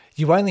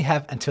You only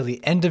have until the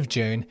end of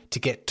June to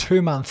get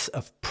 2 months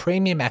of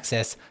premium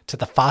access to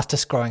the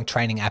fastest growing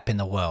training app in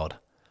the world.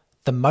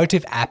 The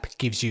Motive app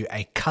gives you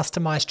a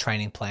customized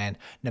training plan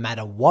no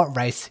matter what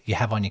race you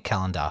have on your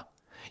calendar.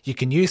 You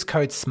can use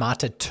code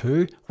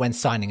SMARTER2 when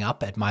signing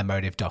up at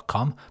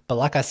mymotive.com, but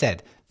like I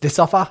said, this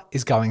offer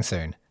is going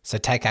soon, so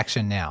take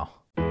action now.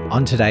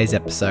 On today's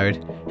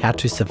episode, how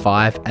to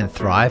survive and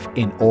thrive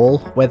in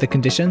all weather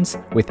conditions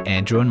with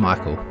Andrew and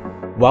Michael.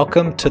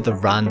 Welcome to the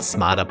Run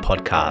Smarter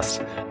podcast,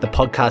 the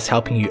podcast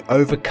helping you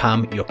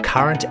overcome your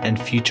current and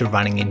future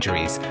running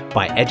injuries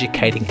by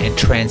educating and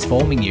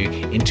transforming you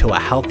into a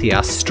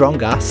healthier,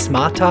 stronger,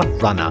 smarter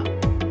runner.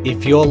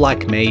 If you're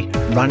like me,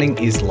 running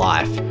is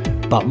life,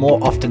 but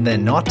more often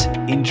than not,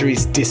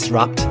 injuries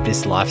disrupt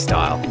this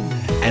lifestyle.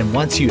 And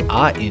once you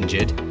are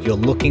injured, you're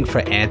looking for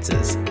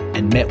answers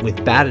and met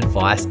with bad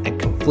advice and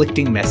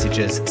conflicting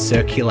messages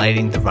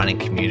circulating the running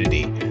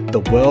community.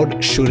 The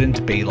world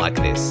shouldn't be like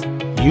this.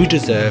 You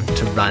deserve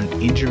to run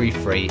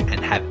injury-free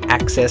and have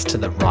access to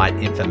the right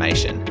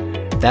information.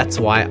 That's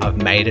why I've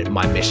made it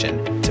my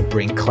mission to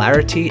bring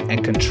clarity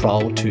and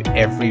control to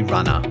every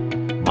runner.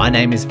 My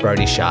name is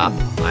Brodie Sharp.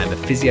 I am a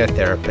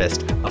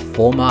physiotherapist, a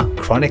former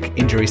chronic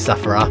injury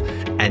sufferer,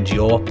 and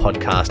your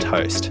podcast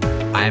host.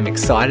 I am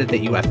excited that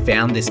you have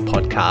found this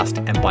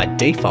podcast and by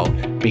default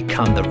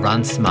become the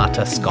Run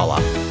Smarter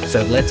Scholar.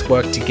 So let's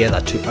work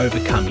together to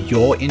overcome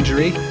your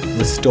injury,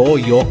 restore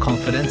your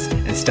confidence,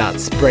 and start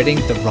spreading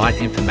the right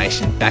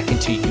information back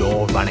into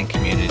your running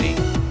community.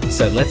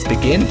 So let's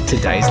begin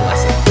today's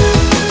lesson.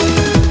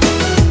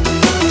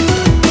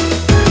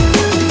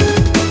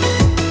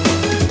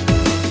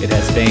 It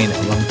has been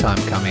a long time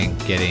coming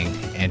getting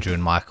Andrew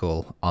and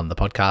Michael on the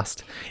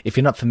podcast. If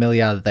you're not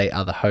familiar, they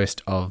are the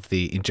host of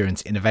the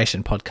Endurance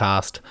Innovation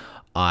podcast.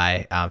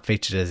 I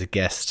featured as a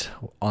guest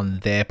on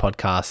their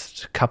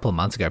podcast a couple of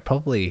months ago,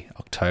 probably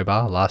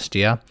October last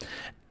year.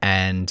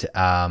 And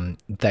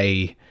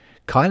they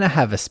kind of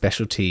have a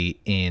specialty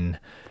in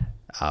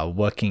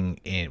working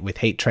with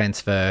heat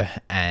transfer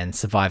and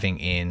surviving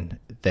in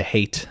the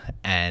heat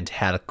and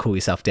how to cool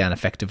yourself down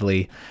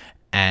effectively.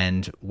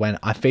 And when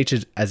I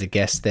featured as a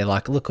guest, they're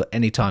like, look,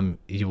 anytime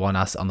you want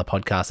us on the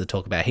podcast to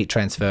talk about heat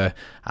transfer,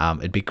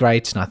 it'd be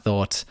great. And I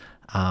thought,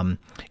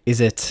 is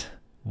it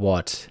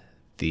what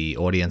the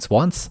audience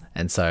wants?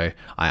 And so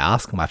I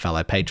asked my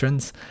fellow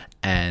patrons,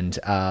 and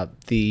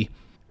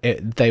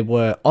they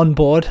were on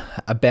board.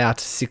 About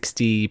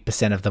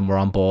 60% of them were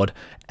on board.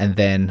 And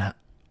then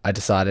I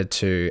decided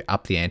to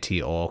up the ante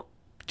or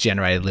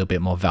generate a little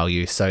bit more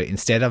value. So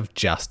instead of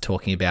just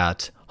talking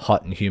about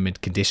hot and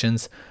humid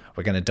conditions,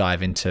 we're going to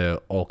dive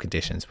into all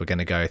conditions. We're going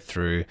to go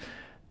through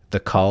the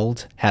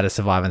cold, how to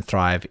survive and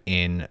thrive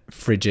in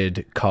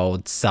frigid,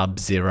 cold,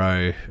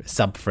 sub-zero,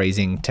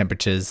 sub-freezing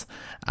temperatures,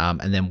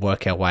 and then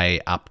work our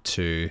way up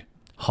to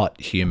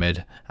hot,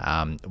 humid.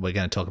 We're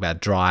going to talk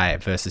about dry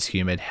versus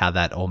humid, how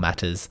that all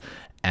matters.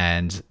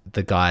 And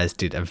the guys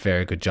did a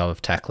very good job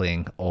of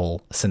tackling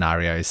all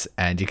scenarios,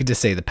 and you can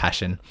just see the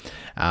passion.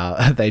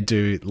 They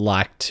do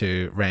like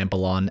to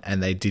ramble on,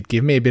 and they did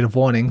give me a bit of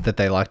warning that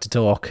they like to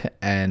talk,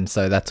 and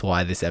so that's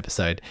why this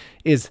episode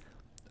is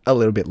a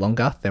little bit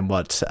longer than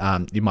what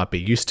you might be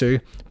used to,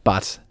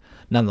 but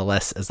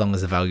nonetheless, as long as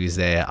the value's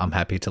there, I'm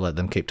happy to let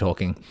them keep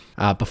talking.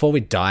 Before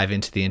we dive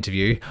into the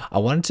interview, I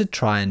wanted to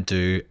try and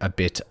do a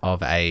bit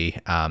of a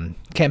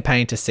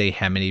campaign to see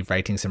how many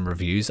ratings and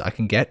reviews I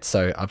can get.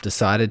 So I've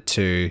decided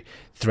to,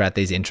 throughout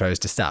these intros,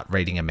 to start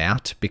reading them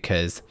out,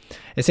 because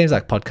it seems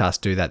like podcasts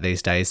do that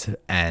these days,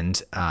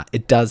 and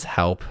it does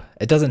help.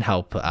 It doesn't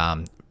help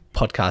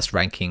podcast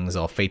rankings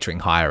or featuring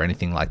high or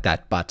anything like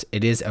that, but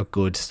it is a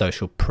good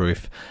social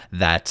proof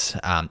that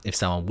if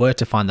someone were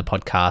to find the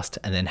podcast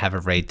and then have a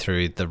read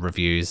through the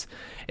reviews,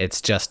 it's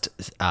just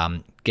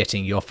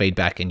getting your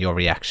feedback and your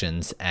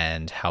reactions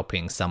and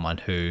helping someone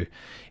who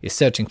is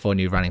searching for a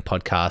new running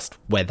podcast,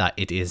 whether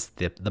it is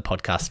the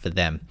podcast for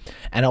them.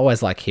 And I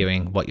always like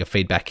hearing what your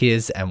feedback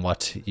is and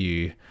what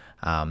you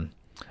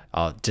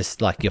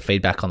just like your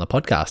feedback on the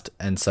podcast.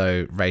 And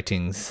so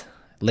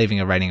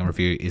leaving a rating and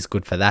review is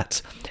good for that.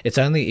 It's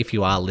only if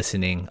you are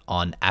listening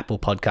on Apple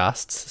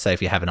Podcasts. So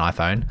if you have an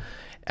iPhone,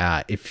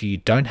 if you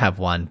don't have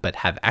one but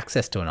have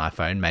access to an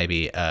iPhone,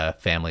 maybe a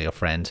family or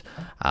friend,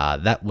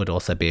 that would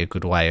also be a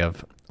good way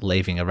of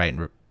leaving a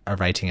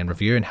rating and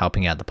review and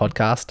helping out the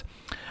podcast.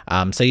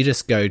 So you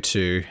just go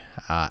to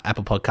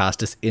Apple Podcast,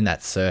 just in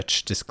that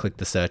search, just click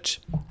the search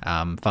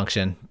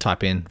function,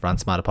 type in Run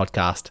Smarter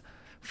Podcast,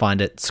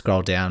 find it,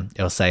 scroll down,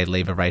 it'll say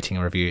leave a rating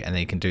and review, and then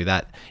you can do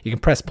that. You can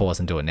press pause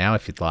and do it now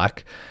if you'd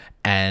like,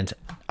 and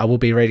I will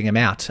be reading them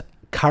out.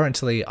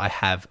 Currently, I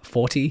have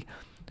 40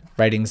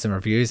 ratings and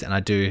reviews, and I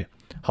do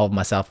hold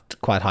myself to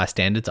quite high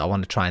standards. I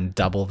want to try and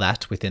double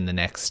that within the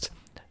next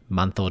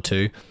month or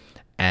two,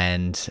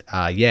 and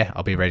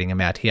I'll be reading them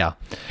out here.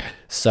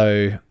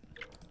 So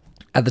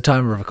at the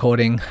time of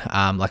recording,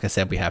 like I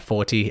said, we have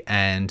 40,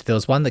 and there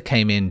was one that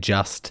came in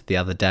just the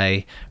other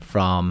day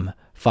from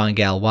Fine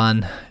Gal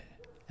 1,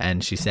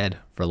 And she said,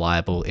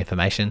 reliable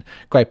information.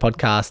 Great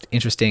podcast,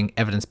 interesting,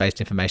 evidence-based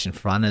information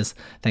for runners.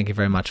 Thank you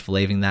very much for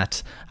leaving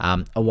that.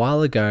 A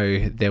while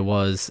ago, there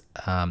was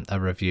a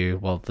review,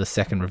 well, the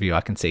second review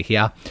I can see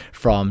here,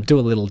 from Do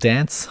a Little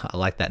Dance. I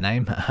like that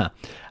name.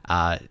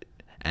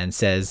 And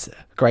says,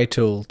 great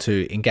tool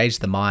to engage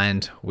the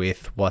mind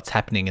with what's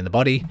happening in the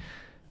body.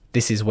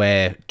 This is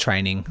where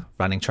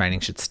running training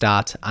should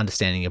start,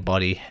 understanding your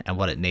body and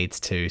what it needs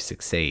to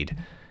succeed.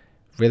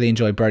 Really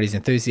enjoy Brodie's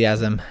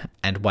enthusiasm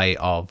and way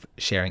of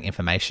sharing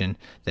information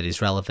that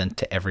is relevant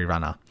to every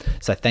runner.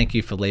 So thank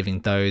you for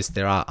leaving those.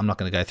 I'm not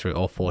going to go through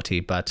all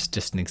 40, but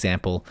just an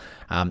example.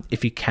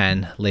 If you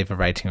can leave a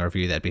rating or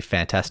review, that'd be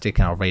fantastic.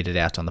 And I'll read it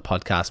out on the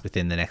podcast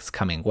within the next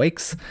coming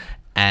weeks.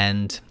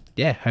 And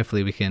yeah,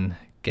 hopefully we can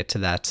get to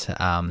that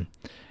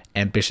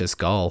ambitious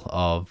goal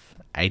of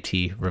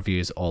 80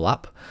 reviews all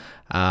up.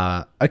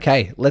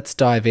 Okay, let's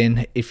dive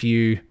in.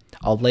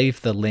 I'll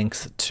leave the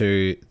links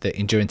to the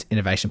Endurance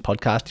Innovation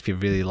podcast if you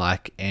really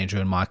like Andrew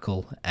and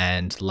Michael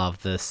and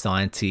love the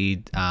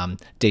sciencey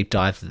deep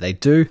dive that they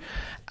do.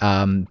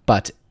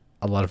 But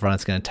a lot of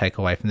runners are going to take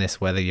away from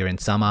this, whether you're in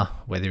summer,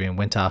 whether you're in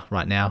winter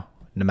right now,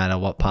 no matter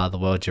what part of the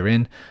world you're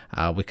in,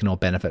 we can all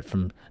benefit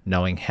from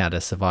knowing how to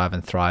survive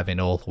and thrive in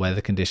all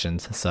weather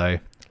conditions. So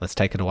let's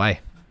take it away.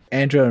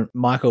 Andrew and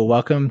Michael,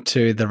 welcome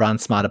to the Run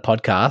Smarter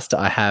podcast.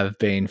 I have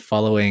been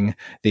following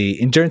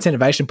the Endurance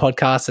Innovation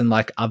podcast and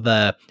like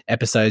other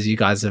episodes you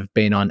guys have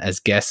been on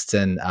as guests,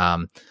 and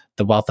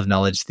the wealth of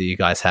knowledge that you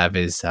guys have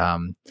is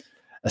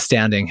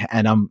astounding.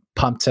 And I'm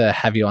pumped to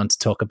have you on to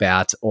talk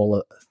about all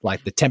of,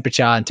 like the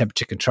temperature and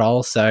temperature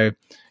control. So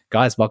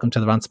guys, welcome to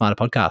the Run Smarter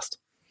podcast.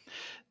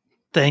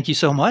 Thank you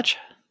so much.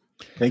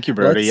 Thank you,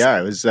 Brodie.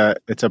 Yeah,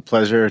 it's a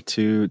pleasure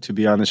to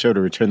be on the show,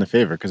 to return the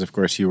favor, because of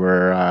course you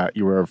were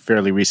a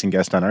fairly recent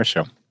guest on our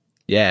show.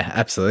 Yeah,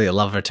 absolutely. I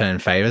love returning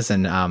favors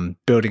and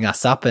building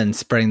us up and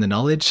spreading the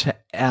knowledge.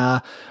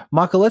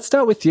 Michael, let's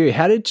start with you.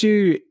 How did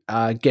you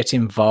get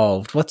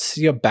involved? What's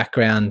your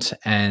background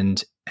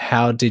and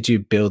how did you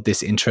build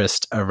this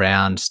interest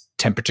around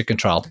temperature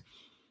control?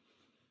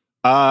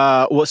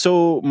 Well,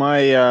 so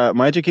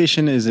my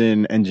education is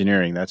in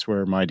engineering. That's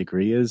where my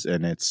degree is,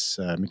 and it's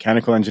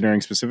mechanical engineering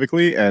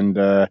specifically. And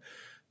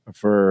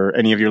for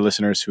any of your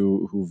listeners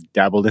who've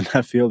dabbled in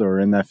that field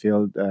or in that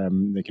field,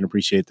 they can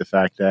appreciate the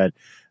fact that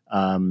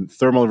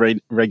thermal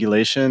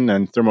regulation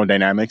and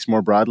thermodynamics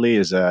more broadly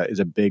is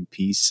a big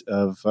piece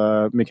of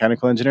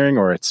mechanical engineering,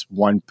 or it's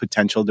one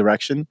potential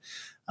direction.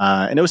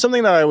 And it was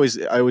something that I always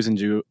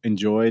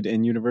enjoyed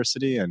in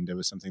university, and it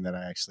was something that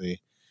I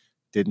actually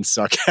didn't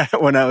suck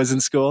at when I was in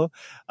school.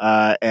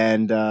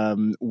 And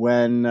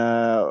when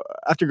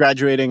after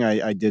graduating,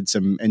 I did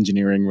some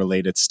engineering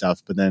related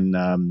stuff, but then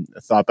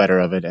thought better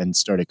of it and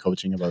started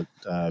coaching about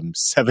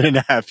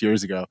 7.5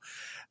 years ago.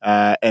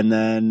 And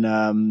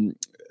then,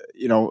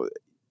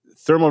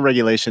 thermal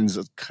regulations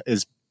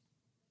is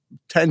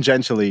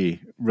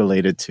tangentially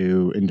related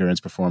to endurance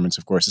performance,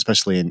 of course,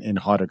 especially in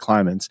hotter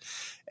climates.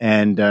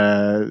 And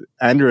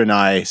Andrew and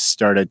I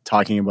started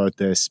talking about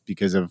this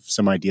because of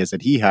some ideas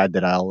that he had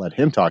that I'll let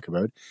him talk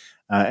about.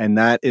 And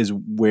that is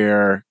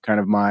where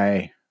kind of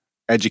my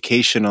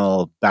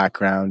educational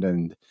background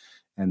and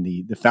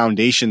the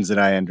foundations that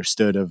I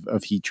understood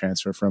of heat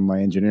transfer from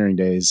my engineering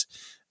days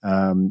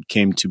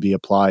came to be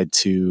applied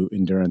to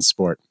endurance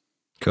sport.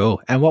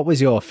 Cool. And what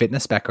was your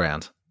fitness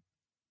background?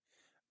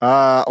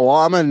 Well,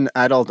 I'm an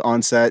adult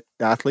onset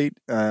athlete.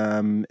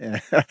 Didn't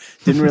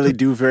really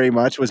do very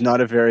much. Was not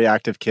a very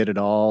active kid at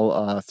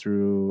all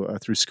through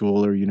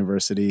school or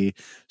university.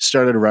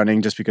 Started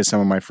running just because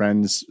some of my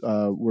friends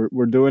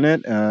were doing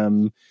it.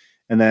 And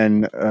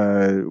then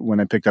when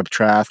I picked up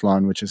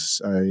triathlon, which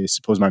is I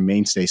suppose my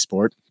mainstay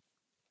sport,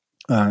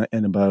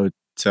 and about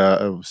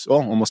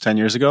almost 10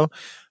 years ago,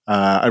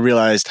 I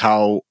realized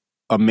how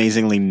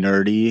amazingly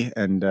nerdy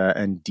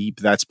and deep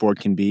that sport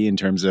can be in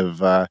terms of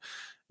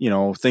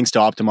things to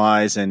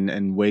optimize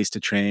and ways to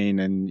train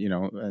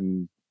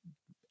and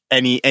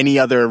any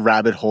other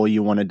rabbit hole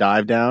you want to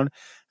dive down.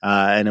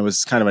 And it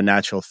was kind of a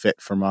natural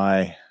fit for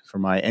my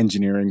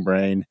engineering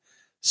brain.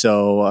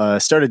 So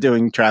started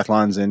doing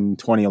triathlons in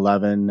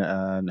 2011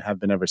 and have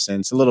been ever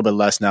since. A little bit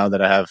less now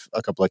that I have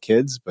a couple of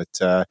kids, but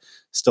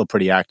still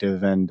pretty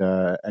active. And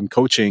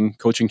coaching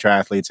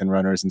triathletes and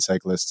runners and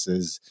cyclists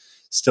is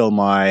still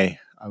my,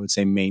 I would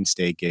say,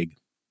 mainstay gig.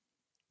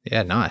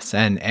 Yeah, nice.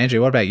 And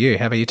Andrew, what about you?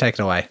 How about you take it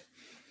away?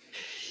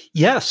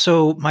 Yeah,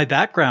 so my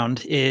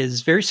background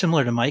is very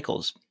similar to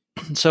Michael's.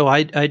 So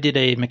I did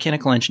a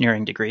mechanical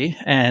engineering degree,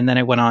 and then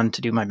I went on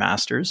to do my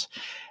master's.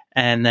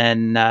 And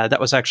then that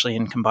was actually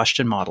in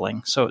combustion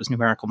modeling. So it was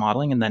numerical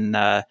modeling. And then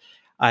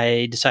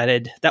I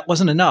decided that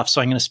wasn't enough.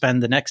 So I'm going to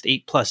spend the next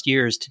 8+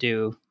 years to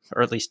do,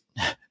 or at least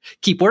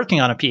keep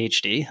working on a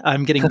PhD.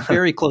 I'm getting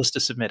very close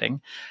to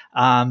submitting.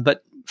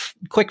 But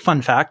quick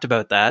fun fact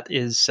about that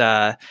is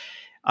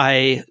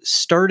I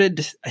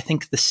started, I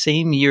think, the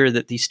same year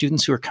that the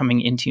students who are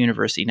coming into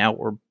university now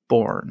were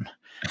born.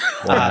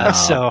 Wow.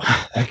 So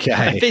Okay.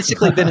 I've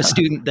basically been a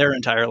student their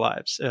entire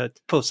lives,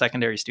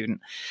 post-secondary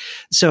student.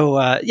 So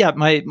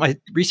my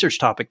research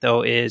topic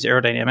though is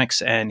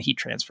aerodynamics and heat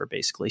transfer,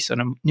 basically. So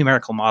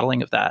numerical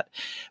modeling of that.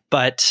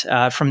 But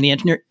from the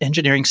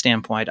engineering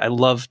standpoint, I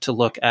love to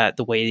look at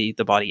the way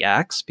the body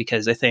acts,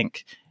 because I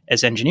think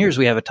as engineers,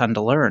 we have a ton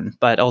to learn,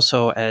 but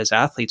also as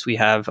athletes, we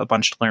have a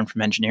bunch to learn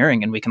from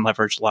engineering, and we can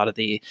leverage a lot of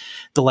the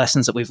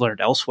lessons that we've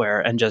learned elsewhere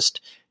and just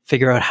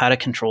figure out how to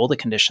control the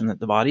condition that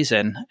the body's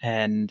in.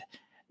 And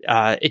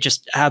it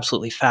just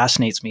absolutely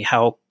fascinates me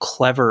how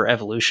clever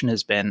evolution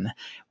has been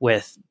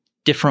with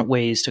different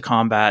ways to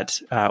combat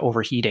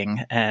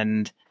overheating.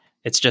 And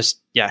it's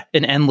just,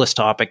 an endless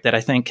topic that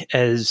I think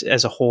as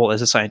a whole,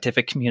 as a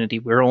scientific community,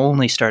 we're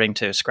only starting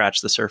to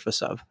scratch the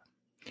surface of.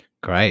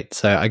 Great.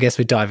 So I guess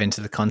we dive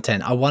into the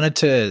content. I wanted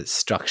to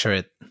structure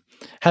it,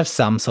 have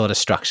some sort of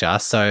structure.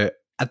 So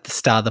at the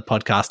start of the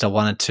podcast, I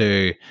wanted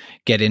to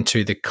get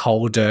into the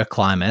colder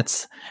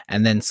climates,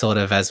 and then sort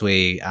of as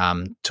we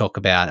talk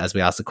about, as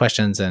we ask the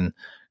questions and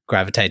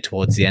gravitate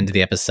towards the end of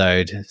the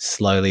episode,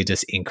 slowly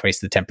just increase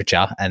the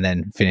temperature and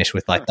then finish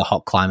with like the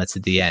hot climates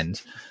at the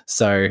end.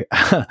 So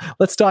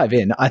let's dive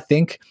in. I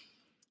think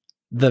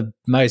the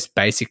most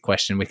basic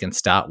question we can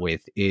start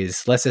with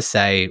is, let's just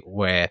say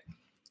we're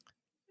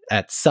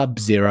at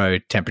sub-zero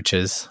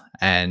temperatures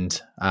and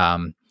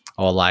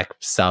or like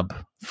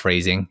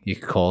sub-freezing, you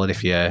could call it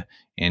if you're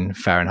in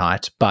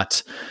Fahrenheit.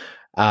 But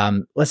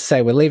let's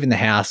say we're leaving the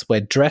house,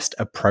 we're dressed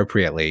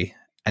appropriately,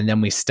 and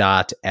then we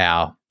start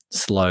our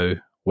slow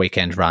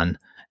weekend run.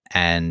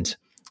 And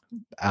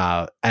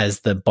as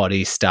the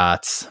body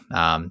starts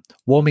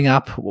warming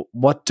up,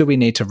 what do we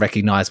need to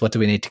recognize? What do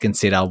we need to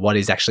consider? What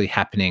is actually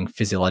happening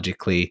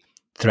physiologically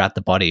throughout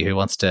the body? Who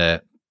wants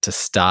to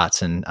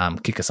start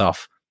and kick us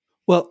off?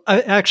 Well,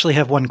 I actually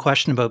have one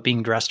question about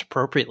being dressed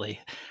appropriately,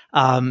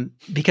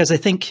 because I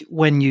think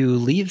when you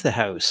leave the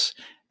house,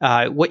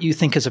 what you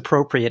think is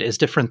appropriate is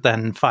different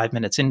than 5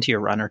 minutes into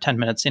your run or 10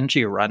 minutes into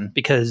your run,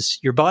 because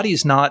your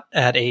body's not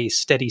at a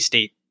steady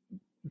state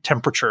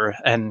temperature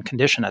and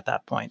condition at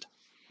that point.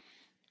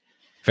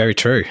 Very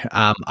true.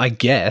 I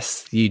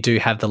guess you do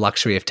have the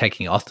luxury of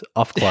taking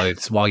off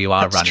clothes while you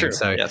are running. True,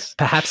 so yes.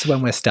 Perhaps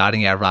when we're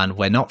starting our run,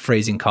 we're not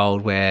freezing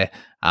cold, and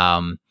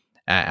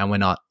we're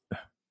not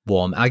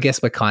warm. I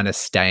guess we're kind of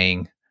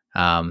staying,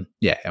 and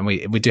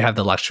we do have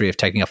the luxury of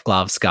taking off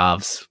gloves,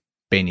 scarves,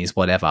 beanies,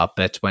 whatever.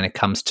 But when it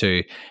comes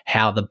to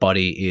how the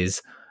body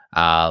is,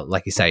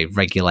 like you say,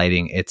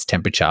 regulating its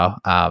temperature,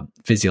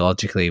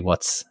 physiologically,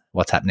 what's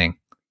happening?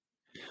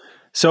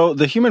 So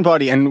the human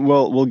body, and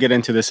we'll get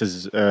into this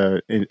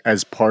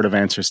as part of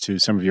answers to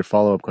some of your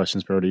follow-up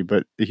questions, Brody,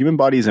 but the human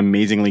body is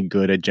amazingly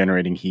good at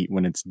generating heat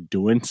when it's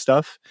doing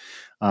stuff.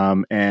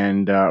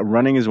 And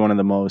running is one of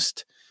the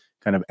most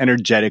kind of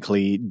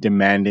energetically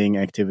demanding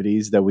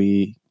activities that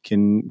we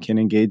can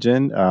engage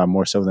in,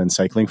 more so than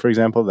cycling, for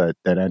example, that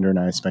Andrew and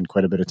I spend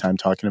quite a bit of time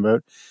talking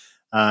about.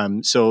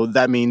 So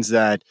that means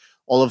that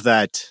all of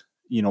that,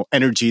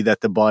 energy that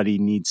the body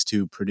needs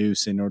to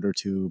produce in order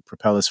to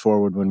propel us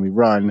forward when we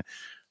run,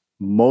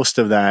 most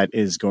of that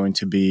is going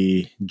to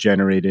be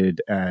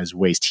generated as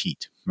waste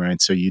heat,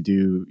 right? So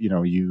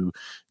you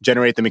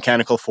generate the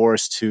mechanical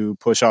force to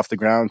push off the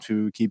ground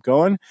to keep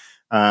going.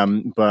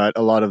 But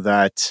a lot of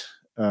that,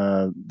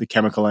 the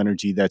chemical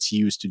energy that's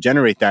used to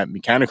generate that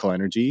mechanical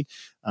energy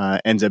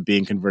ends up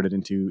being converted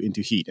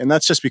into heat. And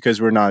that's just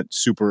because we're not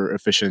super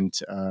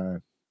efficient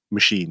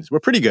machines. We're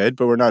pretty good,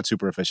 but we're not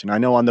super efficient. I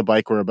know on the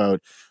bike we're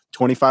about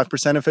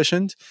 25%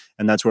 efficient,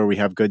 and that's where we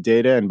have good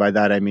data. And by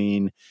that I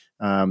mean,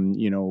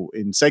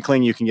 in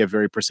cycling you can get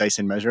very precise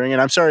in measuring. And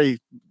I'm sorry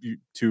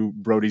to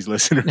Brody's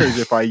listeners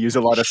if I use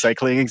a lot of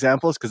cycling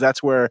examples, because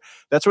that's where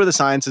the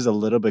science is a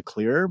little bit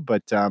clearer.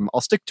 But I'll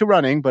stick to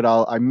running, but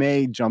I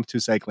may jump to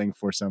cycling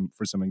for some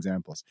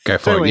examples. Go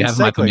for it. You have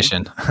my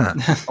permission.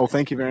 Oh,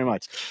 thank you very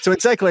much. So in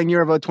cycling,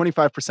 you're about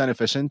 25%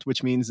 efficient,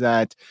 which means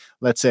that,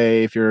 let's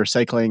say if you're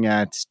cycling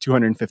at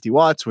 250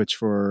 watts, which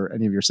for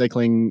any of your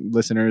cycling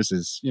listeners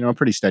is, a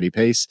pretty steady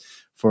pace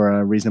for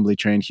a reasonably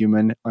trained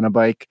human on a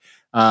bike,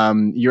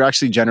 you're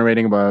actually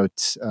generating about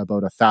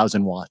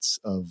 1,000 watts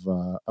of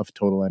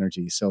total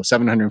energy. So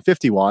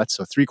 750 watts,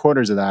 so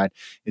 3/4 of that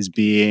is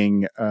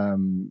being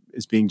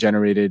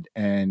generated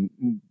and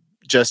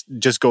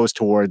just goes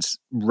towards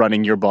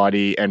running your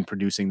body and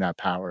producing that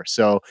power.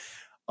 So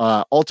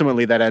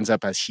ultimately, that ends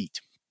up as heat.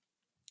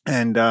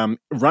 And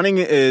running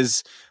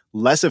is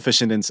less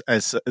efficient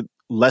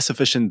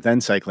than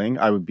cycling.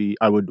 I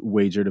would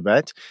wager to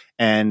bet.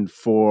 And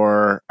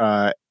for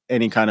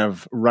any kind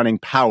of running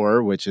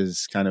power, which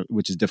is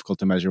difficult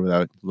to measure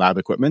without lab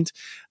equipment,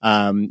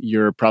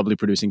 you're probably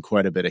producing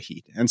quite a bit of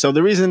heat. And so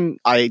the reason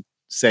I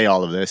say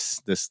all of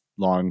this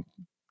long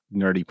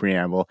nerdy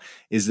preamble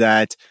is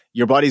that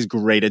your body's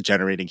great at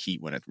generating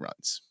heat when it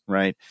runs,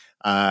 right?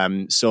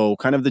 So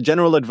kind of the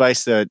general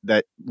advice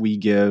that we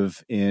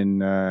give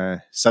in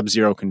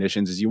sub-zero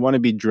conditions is you want to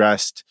be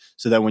dressed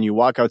so that when you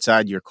walk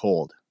outside, you're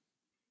cold,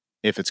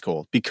 if it's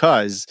cold,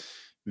 because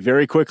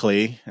very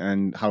quickly,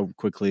 and how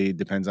quickly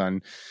depends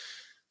on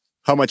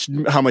how much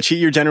heat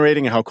you're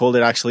generating and how cold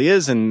it actually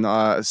is, and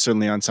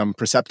certainly on some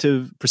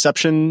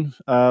perception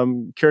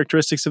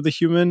characteristics of the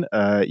human,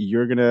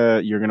 you're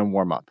gonna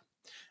warm up.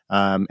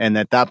 And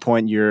at that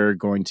point, you're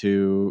going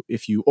to,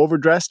 if you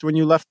overdressed when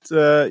you left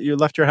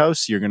your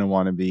house, you're going to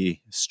want to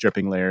be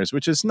stripping layers,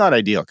 which is not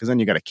ideal because then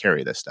you got to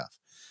carry this stuff.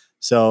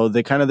 So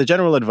the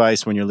general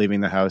advice when you're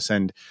leaving the house,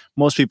 and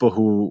most people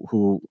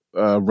who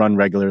run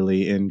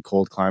regularly in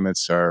cold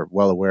climates are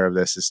well aware of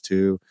this, is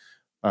to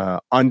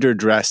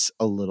underdress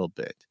a little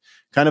bit.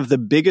 Kind of the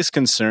biggest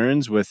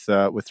concerns with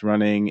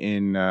running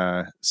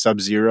in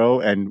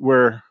sub-zero, and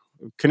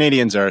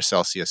Canadians are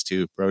Celsius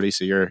too, Brody.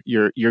 So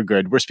you're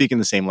good. We're speaking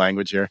the same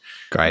language here.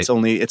 Great. It's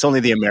only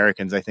the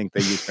Americans, I think,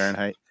 that use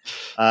Fahrenheit.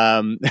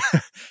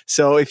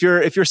 So if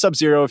you're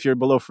sub-zero, if you're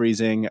below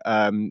freezing,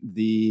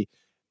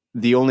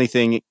 the only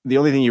thing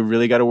you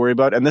really got to worry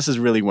about, and this is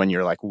really when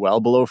you're like well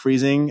below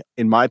freezing,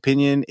 in my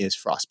opinion, is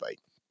frostbite.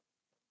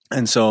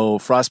 And so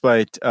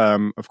frostbite,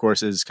 of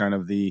course, is kind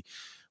of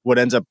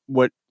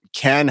what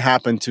can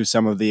happen to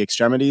some of the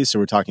extremities. So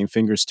we're talking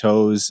fingers,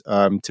 toes,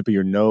 tip of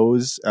your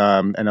nose,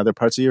 and other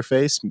parts of your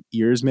face,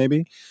 ears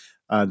maybe,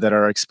 that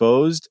are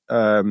exposed,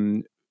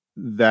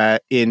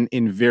 that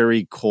in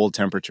very cold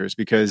temperatures.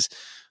 Because,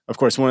 of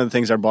course, one of the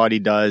things our body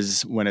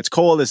does when it's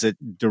cold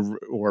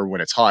or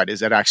when it's hot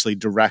is it actually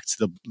directs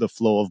the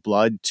flow of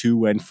blood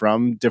to and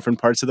from different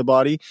parts of the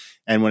body.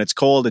 And when it's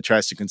cold, it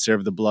tries to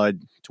conserve the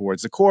blood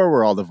towards the core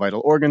where all the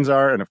vital organs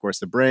are, and of course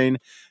the brain,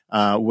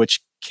 which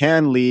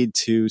can lead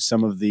to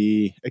some of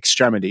the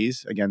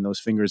extremities, again, those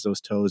fingers, those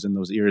toes, and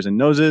those ears and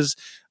noses,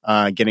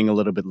 getting a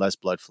little bit less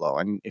blood flow.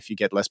 And if you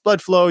get less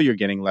blood flow, you're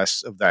getting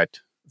less of that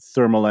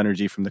thermal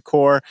energy from the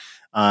core,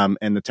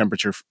 and the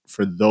temperature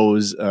for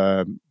those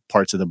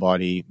parts of the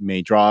body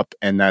may drop,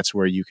 and that's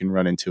where you can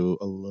run into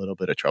a little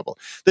bit of trouble.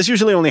 This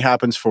usually only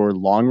happens for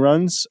long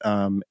runs,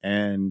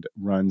 and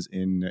runs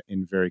in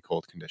very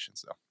cold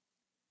conditions, though.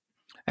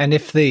 And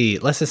if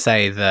let's just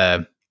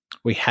say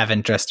we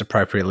haven't dressed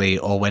appropriately,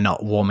 or we're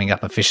not warming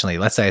up efficiently,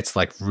 let's say it's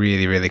like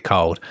really, really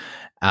cold,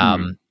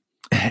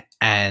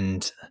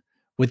 and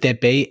would there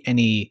be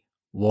any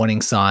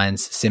warning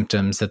signs,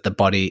 symptoms that the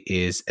body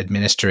is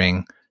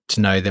administering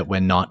to know that we're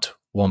not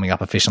warming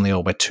up efficiently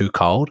or we're too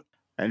cold?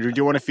 Andrew, do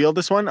you want to field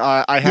this one?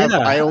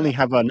 I only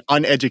have an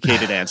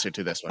uneducated answer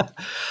to this one.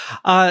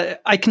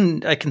 I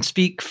can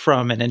speak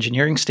from an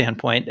engineering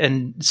standpoint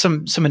and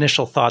some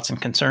initial thoughts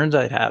and concerns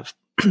I'd have.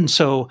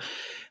 So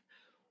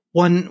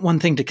one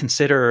thing to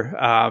consider,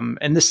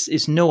 and this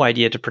is no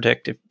idea to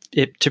predict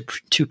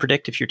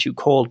if you're too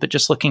cold, but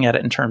just looking at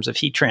it in terms of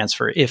heat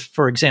transfer. If,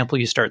 for example,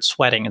 you start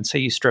sweating and say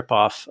you strip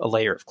off a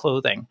layer of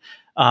clothing,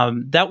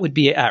 that would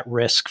be at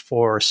risk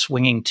for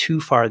swinging too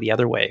far the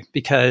other way,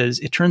 because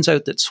it turns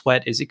out that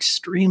sweat is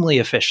extremely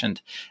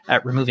efficient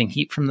at removing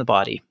heat from the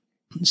body.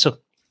 So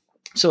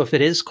if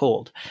it is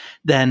cold,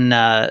 then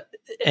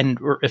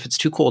or if it's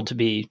too cold to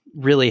be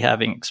really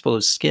having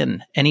exposed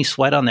skin, any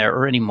sweat on there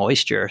or any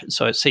moisture,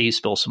 so say you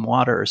spill some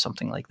water or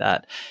something like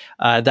that,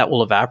 that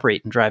will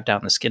evaporate and drive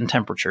down the skin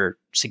temperature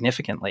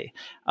significantly,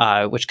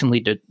 which can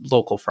lead to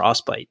local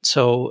frostbite.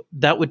 So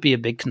that would be a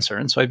big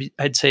concern. So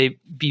I'd say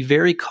be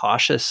very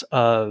cautious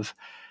of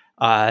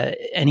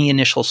any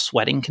initial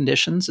sweating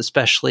conditions,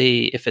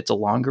 especially if it's a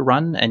longer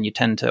run and you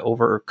tend to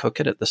overcook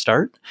it at the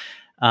start.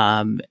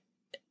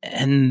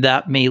 And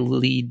that may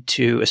lead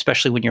to,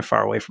 especially when you're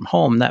far away from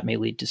home, that may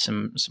lead to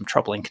some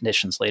troubling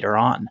conditions later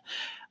on.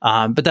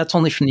 But that's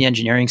only from the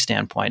engineering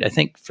standpoint. I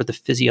think for the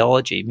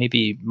physiology,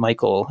 maybe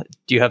Michael,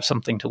 do you have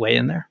something to weigh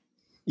in there?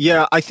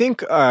 Yeah, I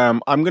think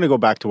I'm going to go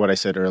back to what I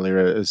said earlier,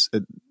 is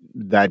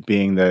that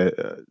being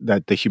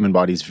that the human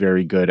body is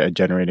very good at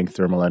generating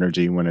thermal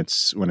energy when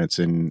it's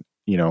in,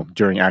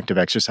 during active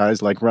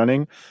exercise like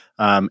running.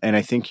 And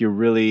I think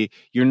you're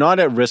not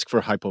at risk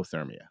for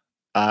hypothermia.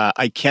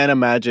 I can't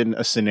imagine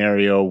a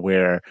scenario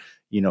where,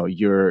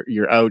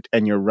 you're out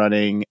and you're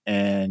running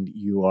and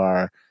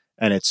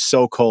it's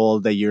so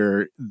cold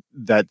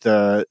that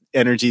the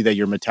energy that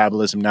your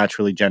metabolism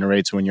naturally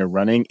generates when you're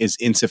running is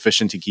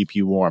insufficient to keep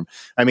you warm.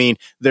 I mean,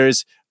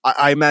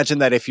 I imagine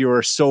that if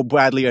you're so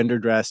badly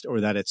underdressed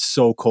or that it's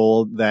so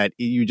cold that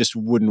you just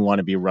wouldn't want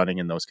to be running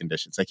in those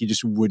conditions. Like you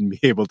just wouldn't be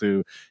able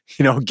to,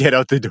 get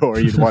out the door.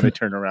 You'd want to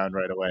turn around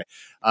right away.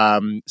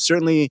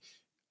 Certainly,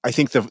 I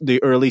think the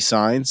early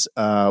signs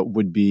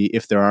would be,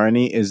 if there are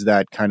any, is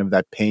that kind of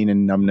that pain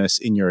and numbness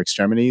in your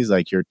extremities,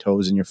 like your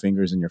toes and your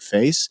fingers and your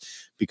face,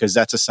 because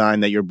that's a sign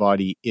that your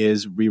body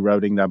is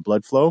rerouting that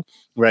blood flow,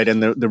 right?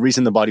 And the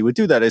reason the body would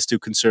do that is to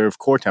conserve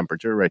core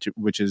temperature, right?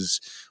 Which is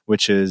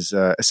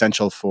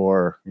essential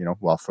for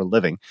for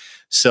living.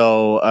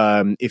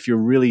 So if you're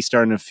really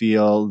starting to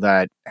feel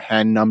that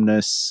hand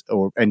numbness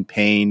and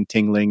pain,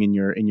 tingling in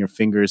your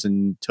fingers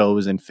and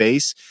toes and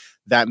face,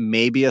 that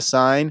may be a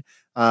sign.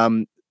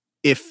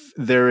 If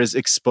there is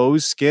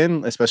exposed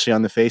skin, especially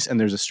on the face, and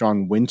there's a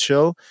strong wind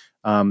chill,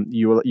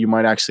 you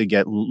might actually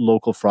get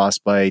local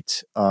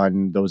frostbite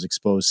on those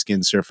exposed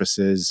skin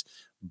surfaces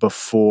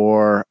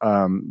before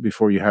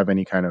you have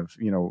any kind of,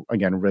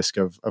 again, risk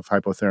of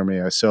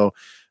hypothermia. So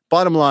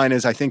bottom line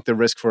is, I think the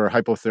risk for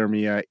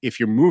hypothermia, if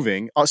you're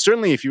moving,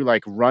 certainly if you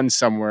like run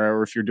somewhere,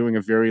 or if you're doing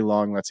a very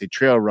long, let's say,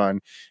 trail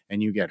run,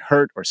 and you get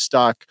hurt or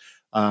stuck,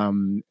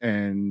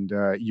 and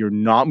you're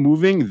not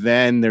moving,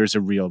 then there's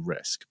a real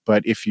risk.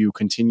 But if you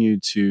continue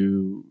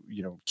to,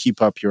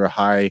 keep up your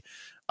high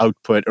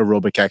output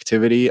aerobic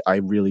activity, I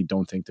really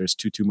don't think there's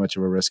too much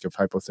of a risk of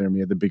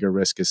hypothermia. The bigger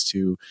risk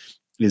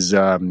is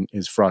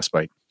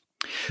frostbite.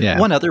 Yeah.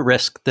 One other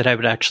risk that I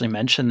would actually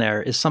mention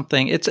there is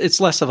something,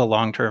 it's less of a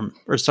long-term,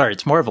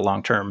 it's more of a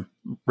long-term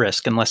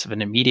risk and less of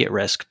an immediate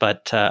risk.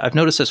 But I've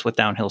noticed this with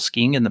downhill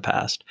skiing in the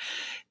past.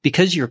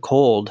 Because you're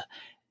cold,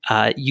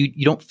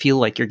 you don't feel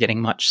like you're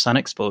getting much sun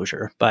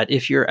exposure. But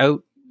if you're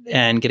out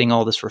and getting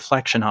all this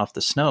reflection off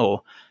the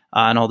snow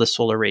and all this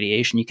solar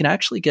radiation, you can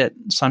actually get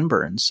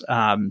sunburns.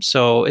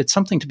 So it's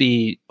something to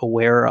be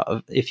aware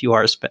of if you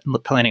are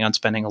planning on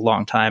spending a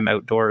long time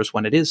outdoors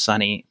when it is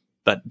sunny,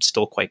 but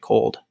still quite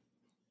cold.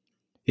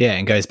 Yeah,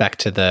 and goes back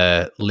to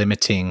the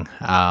limiting.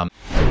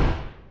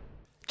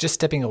 Just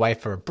stepping away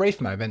for a brief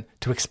moment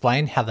to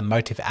explain how the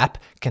Motiv app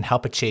can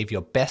help achieve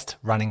your best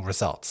running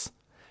results.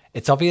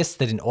 It's obvious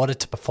that in order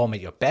to perform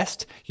at your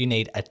best, you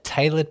need a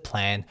tailored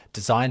plan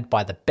designed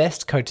by the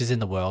best coaches in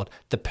the world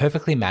to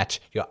perfectly match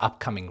your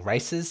upcoming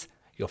races,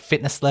 your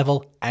fitness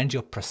level, and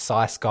your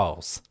precise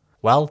goals.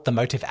 Well, the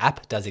Motiv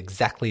app does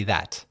exactly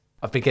that.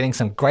 I've been getting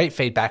some great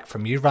feedback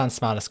from You Run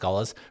Smarter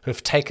scholars who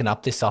have taken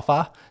up this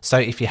offer. So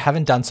if you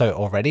haven't done so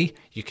already,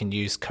 you can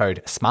use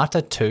code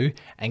SMARTER2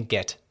 and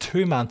get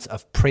 2 months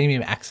of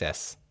premium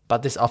access.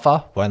 But this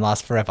offer won't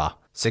last forever.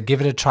 So give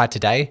it a try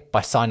today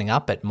by signing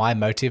up at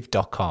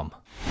mymotiv.com.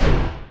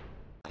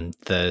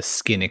 The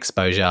skin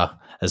exposure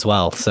as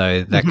well,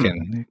 so that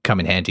can come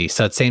in handy.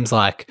 So it seems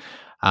like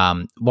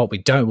what we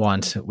don't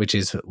want, which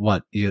is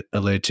what you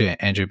alluded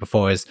to, Andrew,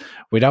 before, is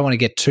we don't want to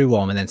get too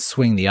warm and then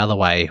swing the other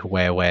way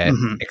where we're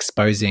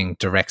exposing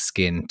direct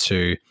skin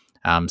to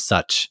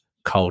such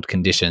cold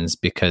conditions,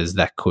 because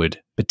that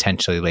could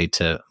potentially lead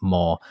to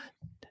more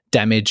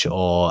damage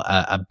or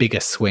a bigger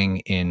swing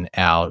in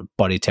our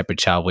body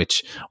temperature,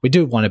 which we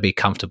do want to be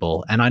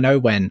comfortable. And I know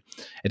when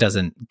it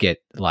doesn't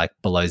get like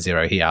below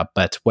zero here,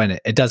 but when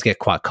it does get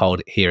quite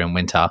cold here in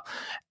winter,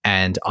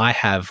 and I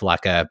have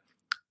like a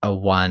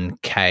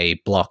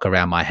 1K block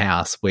around my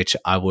house, which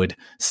I would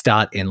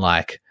start in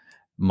like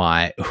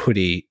my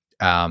hoodie,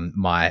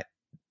 my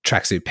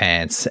tracksuit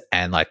pants,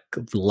 and like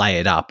lay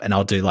it up, and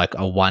I'll do like a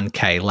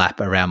 1K lap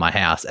around my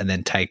house, and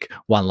then take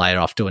one layer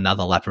off, do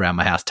another lap around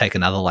my house, take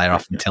another layer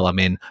off until I'm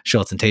in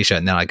shorts and t-shirt,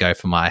 and then I go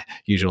for my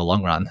usual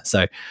long run.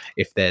 So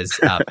if there's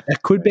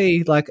it could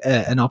be like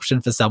an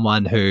option for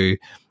someone who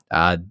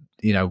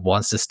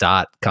wants to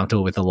start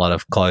comfortable with a lot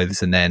of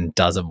clothes and then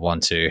doesn't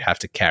want to have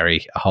to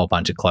carry a whole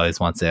bunch of clothes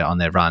once they're on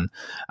their run.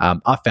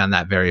 I found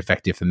that very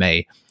effective for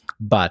me.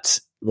 But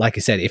like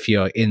you said, if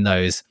you're in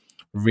those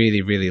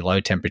really, really low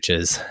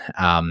temperatures,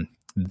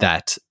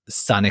 that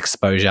sun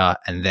exposure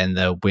and then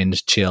the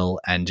wind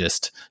chill and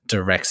just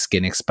direct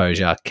skin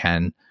exposure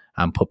can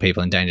put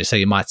people in danger. So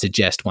you might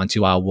suggest, once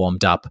you are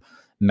warmed up,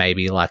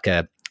 maybe like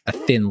a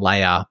thin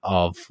layer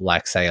of,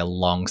 like, say, a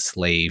long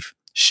sleeve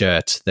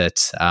shirt that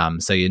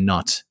so you're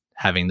not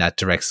having that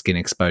direct skin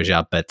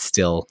exposure but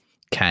still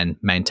can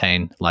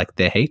maintain like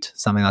their heat,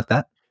 something like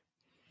that.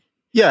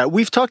 Yeah,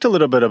 we've talked a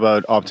little bit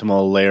about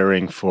optimal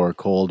layering for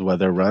cold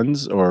weather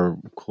runs or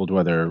cold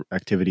weather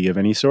activity of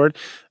any sort.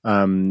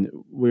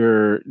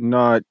 We're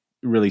not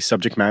really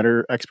subject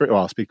matter expert. Well,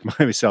 I'll speak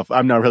for myself.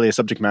 I'm not really a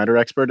subject matter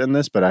expert in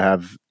this, but I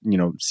have,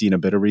 seen a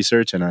bit of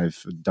research and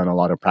I've done a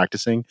lot of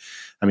practicing.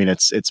 I mean,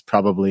 it's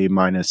probably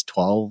minus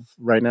 12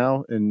 right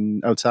now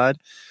outside.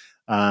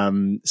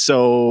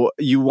 So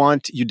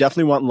you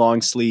definitely want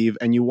long sleeve,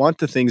 and you want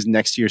the things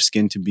next to your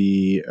skin to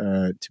be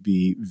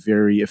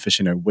very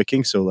efficient at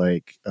wicking. So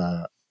like,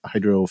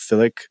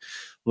 hydrophilic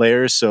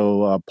layers.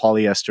 So,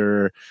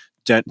 polyester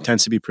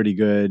tends to be pretty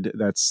good.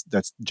 That's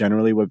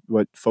generally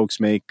what folks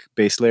make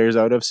base layers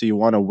out of. So you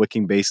want a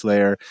wicking base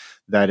layer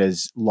that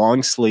is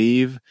long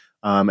sleeve.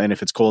 And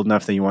if it's cold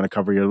enough, then you want to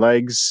cover your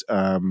legs,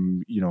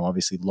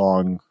 obviously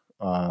long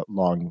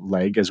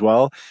leg as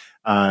well.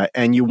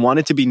 And you want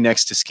it to be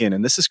next to skin.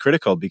 And this is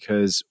critical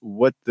because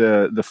what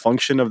the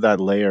function of that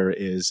layer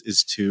is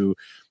to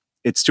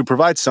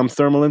provide some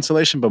thermal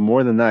insulation, but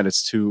more than that,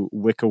 it's to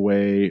wick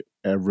away,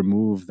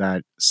 remove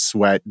that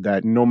sweat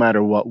that no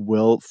matter what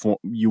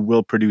you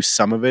will produce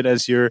some of it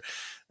as your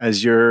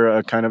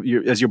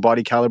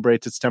body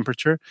calibrates its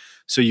temperature.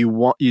 So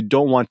you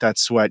don't want that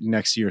sweat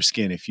next to your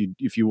skin.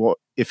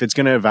 If it's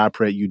going to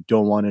evaporate, you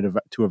don't want it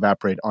to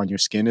evaporate on your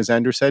skin, as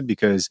Andrew said,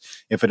 because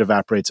if it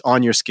evaporates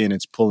on your skin,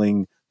 it's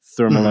pulling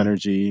thermal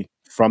energy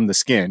from the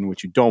skin,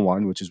 which you don't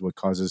want, which is what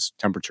causes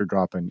temperature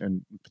drop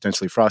and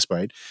potentially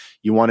frostbite.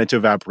 You want it to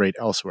evaporate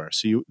elsewhere.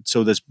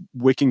 So this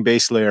wicking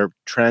base layer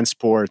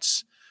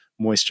transports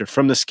moisture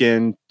from the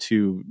skin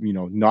to,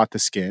 not the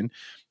skin.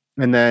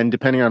 And then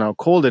depending on how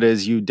cold it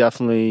is, you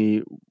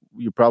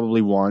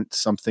probably want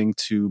something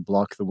to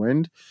block the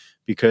wind,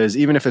 because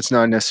even if it's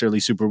not necessarily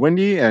super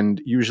windy,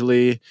 and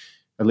usually,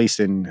 at least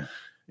in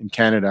in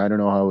Canada. I don't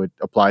know how it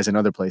applies in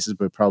other places,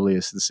 but probably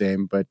is the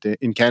same. But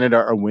in Canada,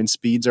 our wind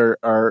speeds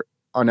are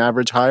on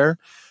average higher.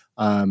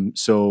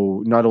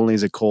 So not only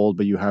is it cold,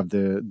 but you have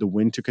the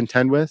wind to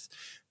contend with.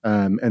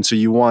 And so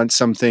you want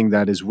something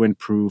that is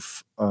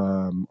windproof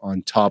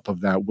on top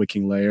of that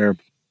wicking layer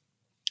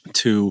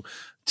to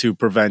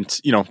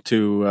prevent,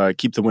 to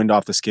keep the wind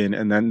off the skin.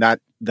 And then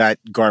that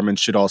garment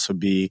should also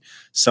be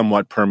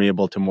somewhat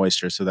permeable to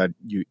moisture, so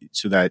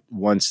that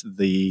once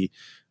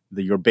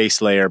your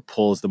base layer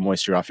pulls the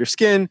moisture off your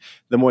skin,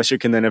 the moisture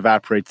can then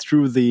evaporate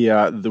through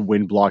the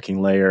wind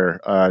blocking layer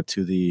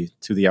to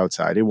the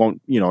outside. It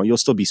won't, you'll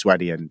still be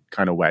sweaty and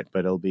kind of wet,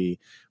 but it'll be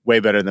way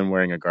better than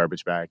wearing a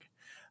garbage bag.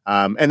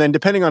 And then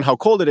depending on how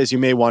cold it is, you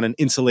may want an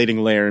insulating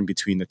layer in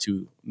between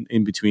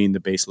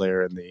the base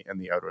layer and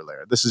the outer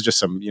layer. This is just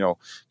some,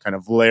 kind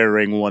of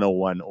layering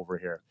 101 over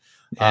here.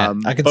 Yeah,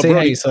 I can see how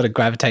you sort of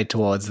gravitate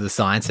towards the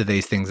science of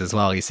these things as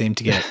well. You seem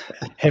to get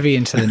heavy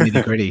into the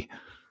nitty gritty.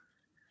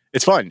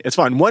 It's fun. It's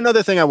fun. One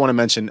other thing I want to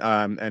mention,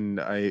 and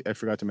I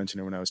forgot to mention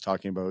it when I was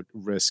talking about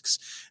risks,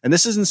 and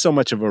this isn't so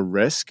much of a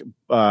risk,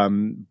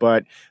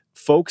 but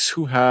folks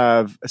who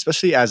have,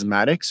 especially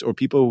asthmatics or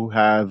people who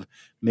have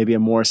maybe a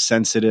more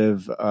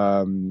sensitive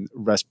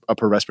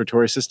upper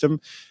respiratory system,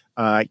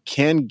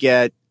 can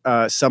get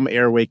some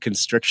airway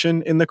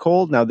constriction in the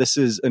cold. Now, this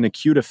is an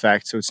acute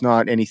effect, so it's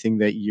not anything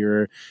that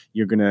you're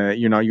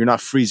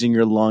not freezing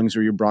your lungs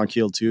or your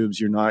bronchial tubes.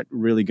 You're not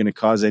really going to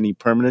cause any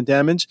permanent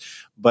damage,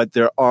 but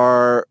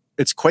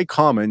it's quite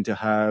common to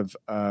have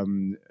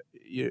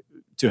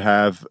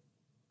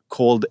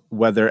cold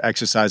weather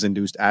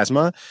exercise-induced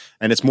asthma,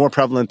 and it's more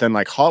prevalent than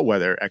like hot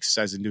weather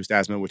exercise-induced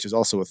asthma, which is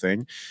also a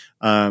thing.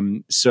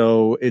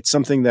 So it's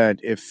something that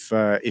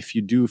if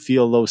you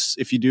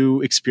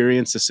do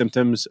experience the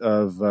symptoms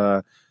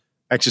of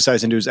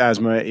exercise-induced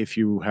asthma, if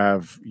you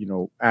have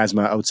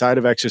asthma outside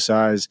of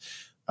exercise,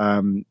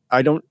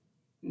 I don't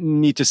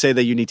need to say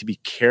that you need to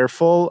be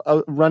careful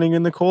running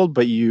in the cold,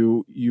 but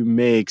you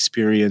may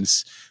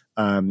experience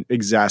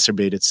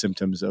exacerbated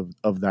symptoms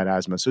of that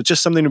asthma. So it's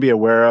just something to be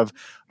aware of.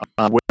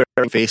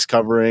 Wearing face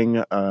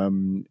covering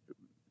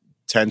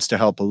tends to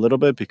help a little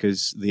bit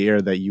because the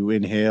air that you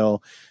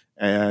inhale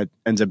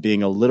ends up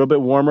being a little bit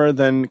warmer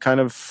than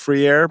kind of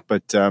free air,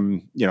 but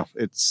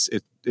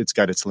it's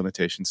got its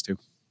limitations too.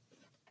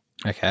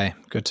 Okay,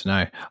 good to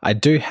know. I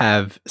do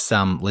have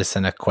some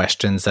listener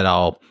questions that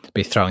I'll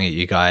be throwing at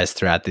you guys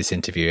throughout this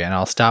interview, and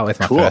I'll start with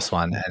my first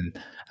one.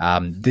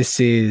 And this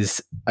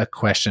is a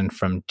question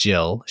from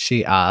Jill.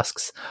 She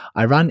asks,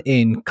 I run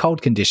in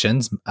cold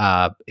conditions,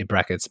 in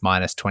brackets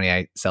minus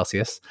 28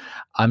 Celsius.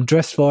 I'm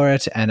dressed for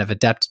it and have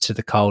adapted to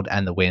the cold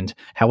and the wind.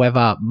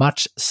 However,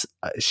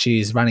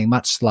 she's running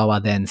much slower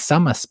than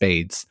summer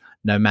speeds,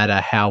 no matter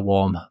how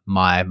warm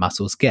my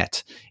muscles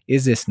get.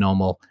 Is this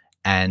normal?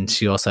 And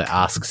she also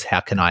asks,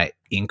 how can I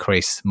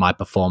increase my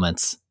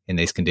performance in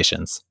these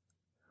conditions?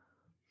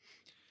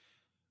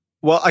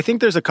 Well, I think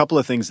there's a couple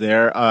of things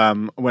there.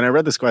 When I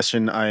read this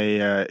question,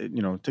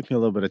 it took me a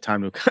little bit of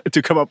time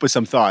to come up with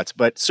some thoughts.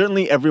 But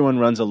certainly, everyone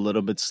runs a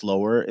little bit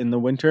slower in the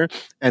winter,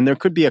 and there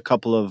could be a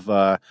couple of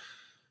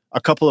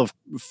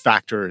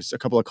factors, a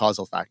couple of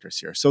causal factors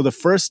here. So the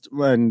first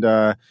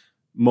and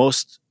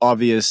most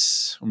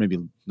obvious, or maybe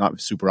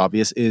not super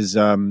obvious, is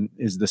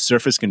the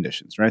surface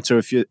conditions, right? So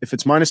if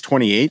it's minus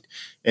 28,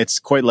 it's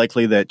quite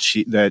likely that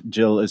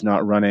Jill is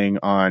not running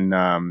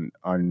on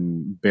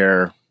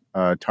bare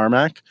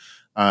tarmac,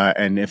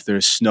 and if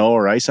there's snow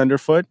or ice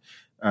underfoot,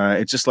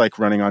 it's just like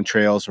running on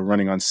trails or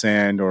running on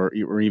sand or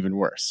even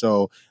worse.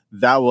 So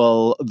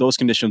those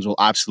conditions will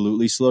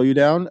absolutely slow you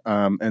down,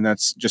 and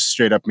that's just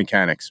straight up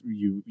mechanics.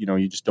 You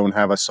just don't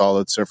have a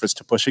solid surface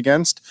to push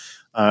against,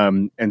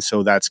 and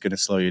so that's going to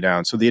slow you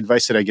down. So the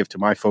advice that I give to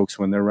my folks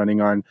when they're running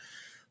on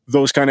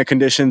those kind of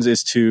conditions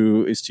is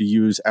to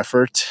use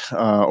effort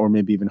or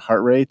maybe even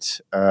heart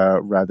rate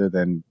rather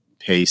than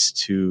pace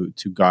to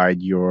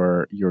guide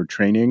your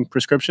training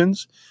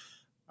prescriptions.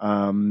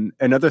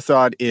 Another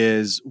thought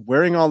is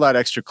wearing all that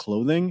extra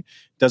clothing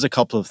does a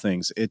couple of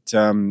things.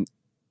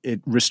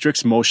 It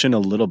restricts motion a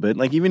little bit.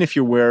 Like even if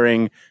you're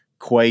wearing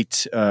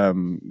quite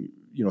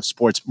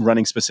sports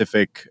running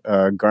specific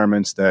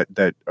garments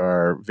that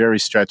are very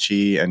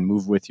stretchy and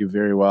move with you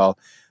very well.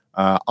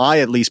 I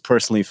at least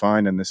personally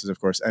find, and this is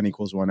of course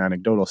N=1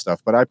 anecdotal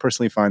stuff, but I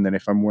personally find that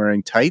if I'm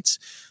wearing tights,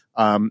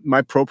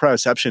 my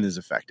proprioception is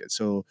affected.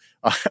 So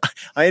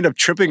I end up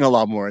tripping a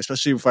lot more,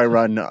 especially if I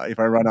run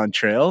on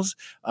trails.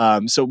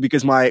 So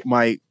because my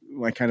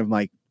kind of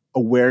my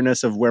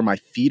awareness of where my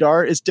feet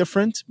are is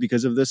different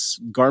because of this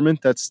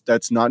garment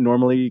that's not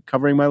normally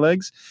covering my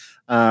legs.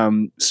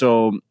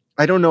 So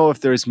I don't know if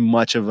there's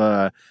much of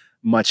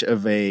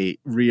a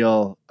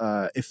real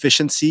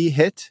efficiency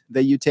hit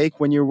that you take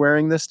when you're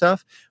wearing this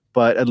stuff.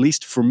 But at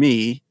least for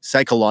me,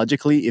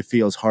 psychologically, it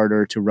feels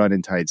harder to run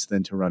in tights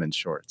than to run in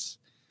shorts.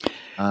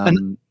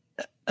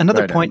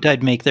 Another point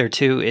I'd make there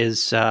too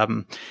is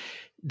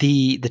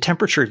the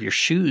temperature of your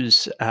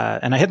shoes,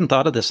 and I hadn't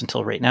thought of this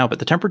until right now, but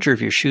the temperature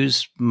of your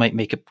shoes might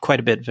make quite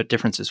a bit of a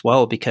difference as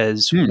well,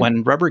 because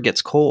when rubber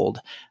gets cold,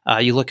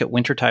 you look at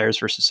winter tires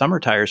versus summer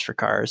tires for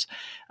cars,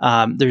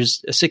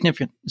 there's a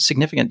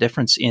significant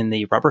difference in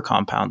the rubber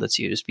compound that's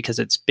used, because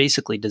it's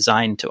basically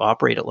designed to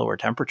operate at lower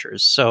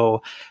temperatures.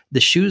 So the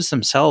shoes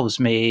themselves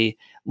may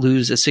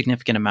lose a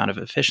significant amount of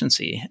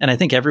efficiency. And I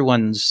think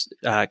everyone's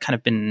kind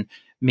of been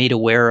made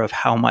aware of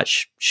how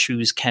much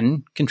shoes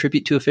can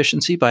contribute to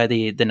efficiency by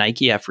the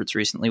Nike efforts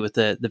recently with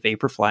the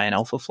Vaporfly and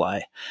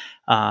AlphaFly.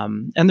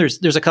 And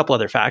there's a couple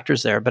other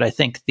factors there, but I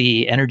think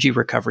the energy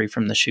recovery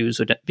from the shoes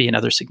would be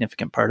another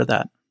significant part of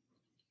that.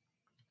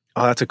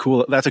 Oh, that's a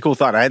cool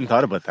thought. I hadn't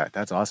thought about that.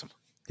 That's awesome.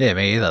 Yeah,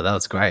 me either. That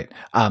was great.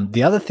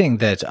 The other thing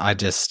that I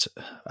just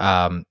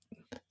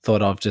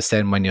thought of just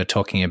then when you're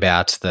talking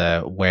about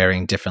the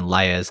wearing different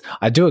layers,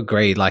 I do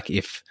agree. Like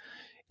if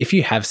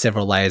you have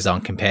several layers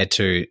on compared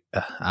to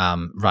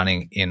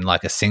running in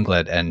like a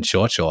singlet and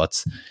short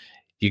shorts,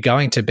 you're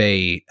going to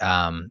be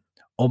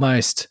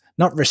almost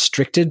not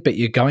restricted, but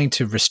you're going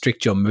to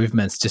restrict your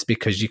movements just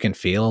because you can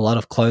feel a lot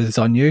of clothes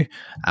on you.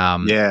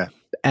 Yeah.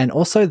 And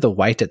also the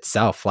weight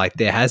itself. Like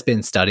there has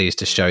been studies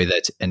to show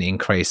that an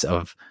increase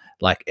of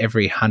like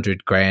every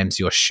 100 grams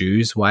your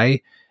shoes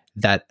weigh,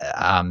 that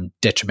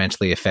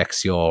detrimentally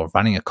affects your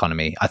running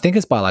economy. I think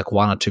it's by like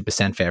 1 or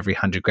 2% for every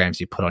 100 grams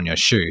you put on your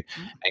shoe.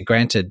 And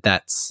granted,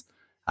 that's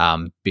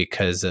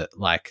because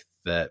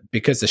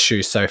the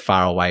shoe's so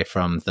far away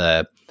from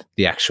the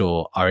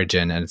actual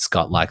origin, and it's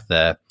got like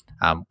the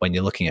when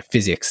you're looking at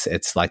physics,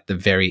 it's like the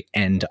very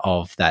end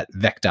of that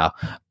vector.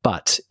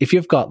 But if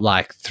you've got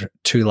like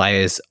 2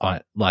 layers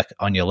on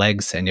your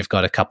legs, and you've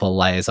got a couple of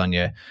layers on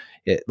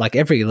like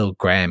every little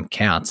gram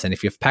counts. And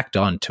if you've packed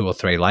on 2 or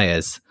 3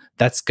 layers,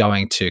 that's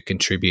going to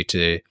contribute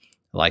to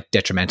like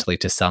detrimentally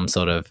to some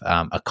sort of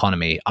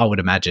economy, I would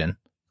imagine.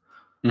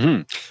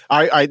 Mm-hmm.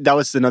 I that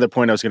was another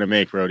point I was going to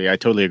make, Brody. I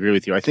totally agree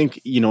with you. I think,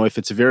 if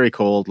it's very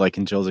cold, like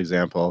in Jill's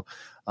example,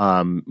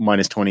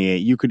 minus 28,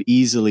 you could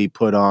easily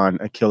put on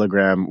a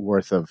kilogram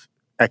worth of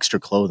extra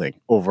clothing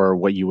over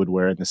what you would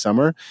wear in the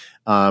summer.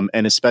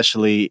 And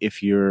especially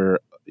if you're,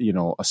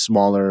 a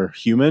smaller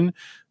human,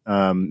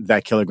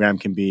 that kilogram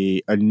can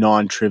be a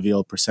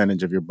non-trivial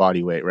percentage of your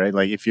body weight, right?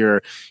 Like if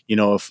you're,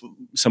 if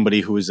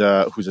somebody who's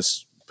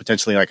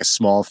potentially like a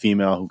small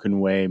female who can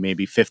weigh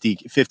maybe 50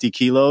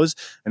 kilos,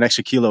 an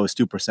extra kilo is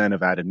 2%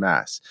 of added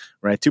mass,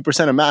 right?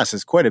 2% of mass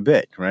is quite a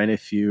bit, right?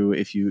 If you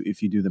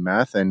do the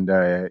math. And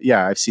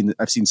I've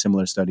seen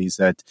similar studies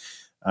that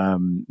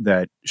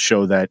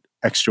show that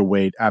extra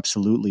weight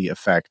absolutely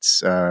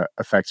affects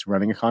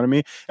running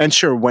economy. And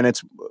sure, when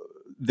it's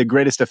the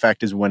greatest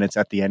effect is when it's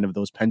at the end of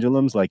those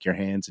pendulums, like your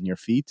hands and your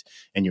feet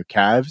and your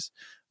calves.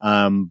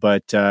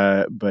 But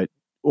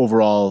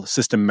overall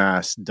system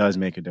mass does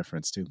make a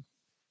difference too.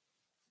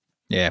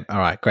 Yeah. All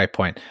right. Great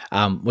point.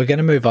 We're going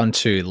to move on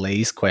to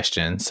Lee's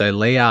question. So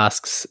Lee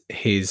asks,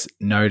 he's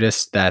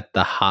noticed that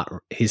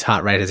his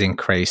heart rate has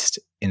increased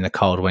in the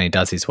cold when he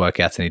does his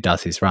workouts and he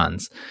does his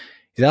runs.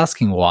 He's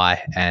asking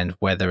why, and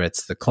whether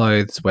it's the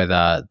clothes,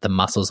 whether the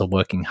muscles are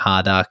working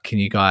harder. Can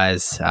you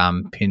guys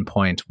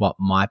pinpoint what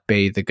might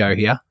be the go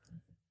here?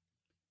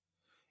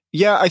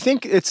 Yeah, I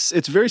think it's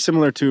very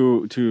similar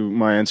to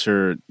my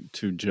answer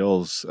to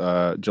Jill's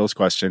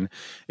question.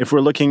 If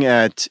we're looking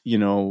at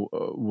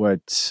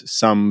what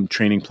some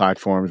training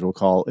platforms will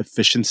call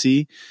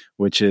efficiency,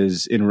 which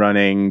is in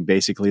running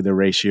basically the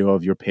ratio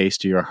of your pace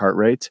to your heart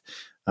rate.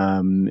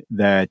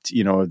 That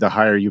the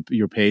higher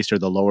your pace or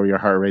the lower your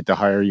heart rate, the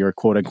higher your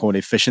quote unquote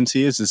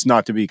efficiency is. It's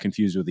not to be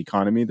confused with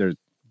economy. They're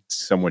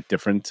somewhat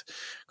different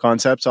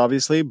concepts,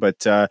 obviously.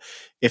 But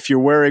if you're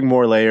wearing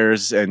more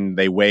layers and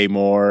they weigh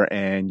more,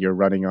 and you're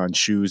running on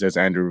shoes, as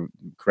Andrew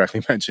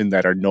correctly mentioned,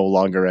 that are no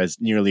longer as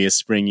nearly as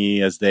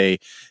springy as they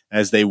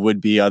would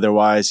be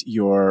otherwise,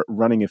 your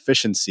running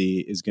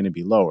efficiency is going to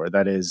be lower.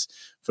 That is,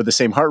 for the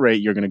same heart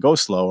rate, you're going to go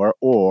slower,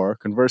 or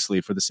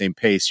conversely, for the same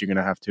pace, you're going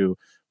to have to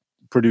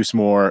produce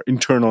more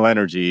internal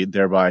energy,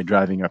 thereby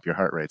driving up your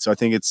heart rate. So I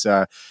think it's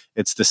the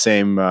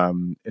same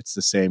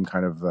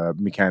kind of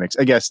mechanics.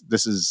 I guess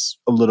this is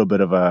a little bit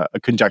of a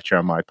conjecture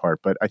on my part,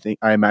 but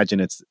I imagine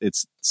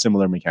it's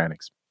similar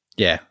mechanics.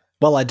 Yeah.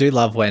 Well, I do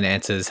love when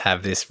answers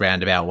have this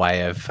roundabout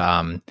way of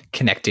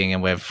connecting,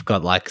 and we've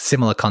got like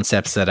similar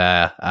concepts that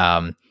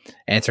are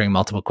answering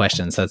multiple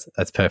questions. So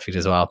that's perfect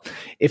as well.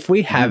 If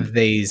we have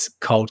these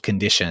cold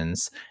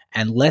conditions,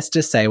 and let's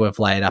just say we've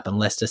laid up, and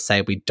let's just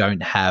say we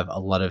don't have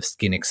a lot of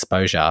skin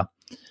exposure,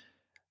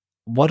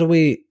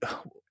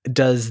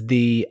 does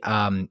the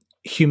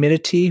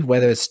humidity,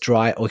 whether it's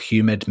dry or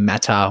humid,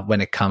 matter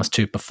when it comes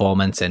to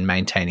performance and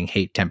maintaining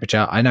heat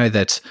temperature? I know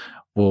that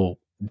we'll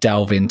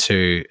delve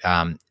into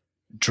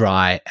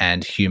dry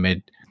and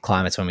humid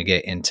climates when we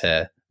get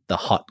into the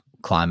hot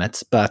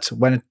climates, but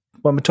when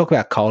we talk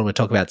about cold, we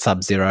talk about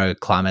sub-zero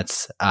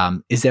climates.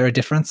 Is there a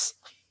difference?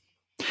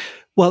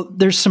 Well,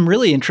 there's some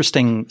really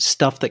interesting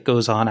stuff that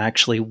goes on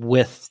actually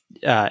with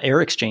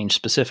air exchange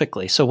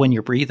specifically. So when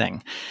you're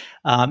breathing,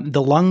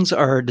 the lungs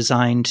are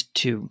designed,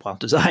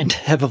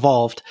 have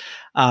evolved.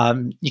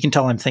 You can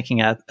tell I'm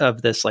thinking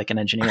of this like an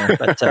engineer,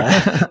 but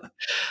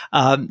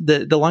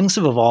the lungs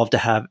have evolved to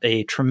have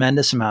a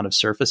tremendous amount of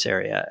surface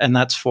area, and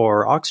that's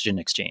for oxygen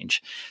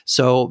exchange.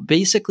 So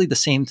basically the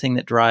same thing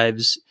that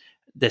drives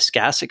this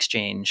gas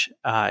exchange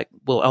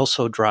will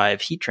also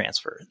drive heat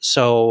transfer.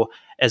 So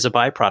as a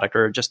byproduct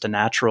or just a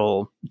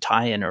natural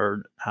tie-in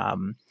or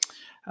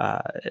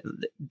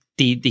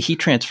the heat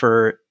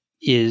transfer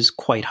is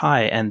quite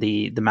high, and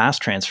the mass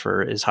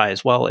transfer is high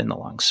as well in the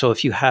lungs. So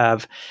if you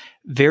have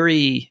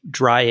very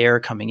dry air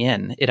coming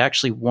in, it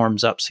actually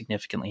warms up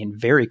significantly and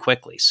very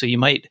quickly. So you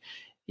might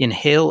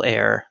inhale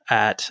air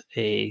at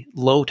a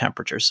low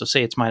temperature. So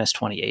say it's minus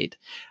 28.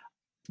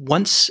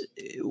 Once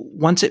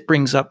it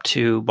brings up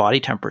to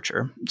body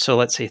temperature, so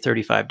let's say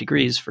 35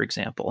 degrees, for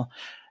example,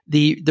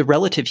 the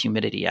relative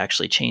humidity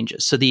actually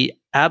changes. So the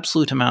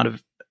absolute amount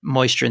of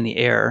moisture in the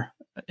air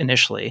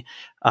initially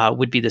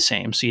would be the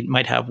same. So you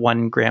might have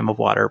 1 gram of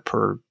water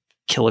per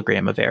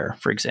kilogram of air,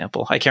 for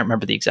example. I can't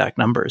remember the exact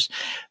numbers,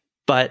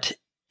 but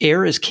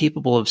air is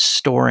capable of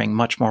storing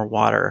much more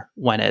water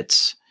when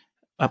it's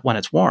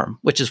warm,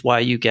 which is why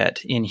you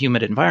get in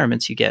humid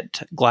environments, you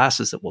get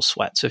glasses that will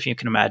sweat. So if you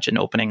can imagine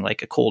opening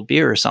like a cold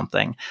beer or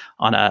something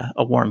on a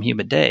warm,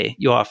 humid day,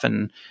 you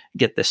often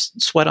get this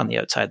sweat on the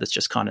outside that's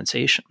just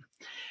condensation.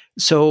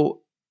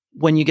 So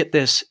when you get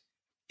this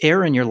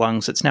air in your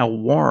lungs that's now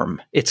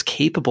warm, it's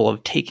capable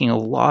of taking a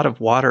lot of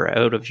water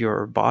out of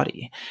your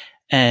body.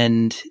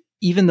 And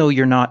even though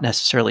you're not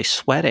necessarily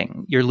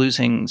sweating, you're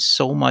losing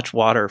so much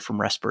water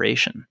from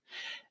respiration.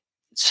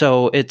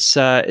 So it's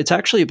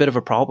actually a bit of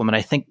a problem, and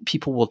I think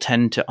people will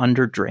tend to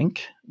underdrink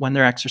when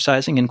they're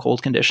exercising in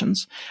cold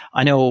conditions.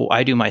 I know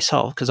I do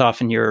myself, because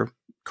often you're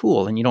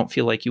cool and you don't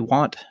feel like you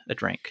want a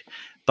drink,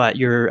 but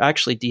you're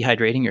actually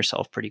dehydrating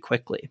yourself pretty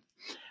quickly.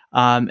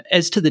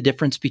 As to the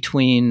difference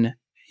between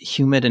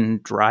humid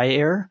and dry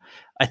air,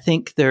 I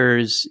think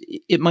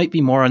it might be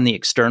more on the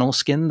external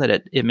skin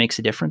that it makes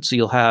a difference. So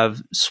you'll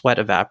have sweat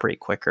evaporate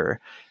quicker,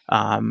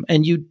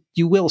 and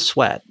you will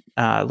sweat.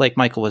 Like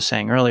Michael was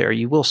saying earlier,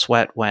 you will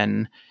sweat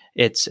when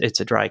it's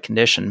a dry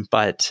condition,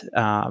 but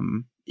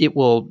it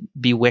will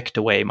be wicked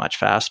away much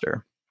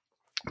faster.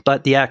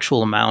 But the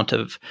actual amount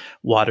of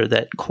water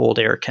that cold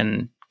air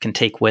can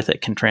take with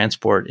it, can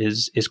transport,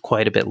 is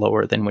quite a bit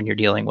lower than when you're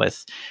dealing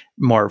with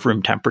more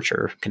room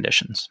temperature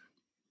conditions.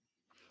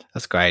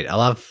 That's great. I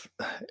love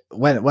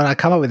when I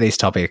come up with these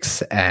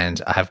topics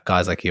and I have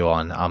guys like you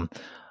on.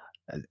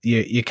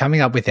 You're coming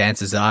up with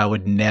answers that I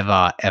would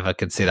never ever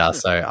consider.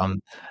 So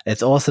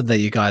it's awesome that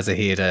you guys are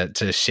here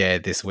to share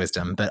this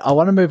wisdom. But I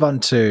want to move on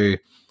to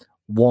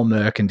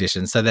warmer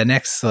conditions. So the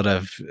next sort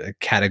of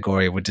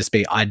category would just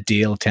be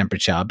ideal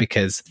temperature,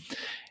 because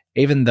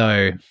even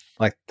though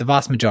like the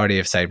vast majority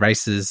of, say,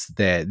 races,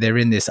 they're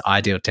in this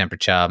ideal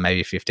temperature,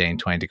 maybe 15,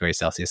 20 degrees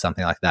Celsius,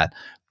 something like that.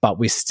 But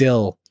we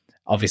still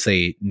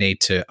obviously need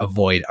to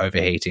avoid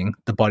overheating.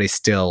 The body's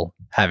still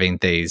having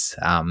these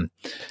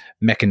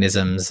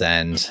mechanisms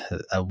and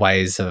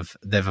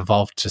they've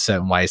evolved to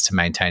certain ways to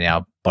maintain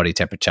our body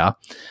temperature.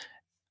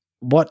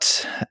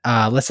 Let's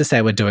just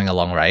say we're doing a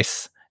long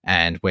race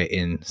and we're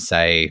in,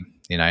 say,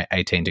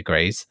 18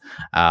 degrees.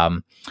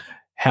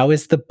 How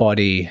is the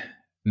body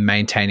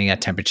maintaining a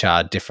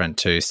temperature different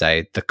to,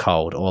 say, the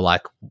cold? Or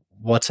like,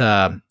 what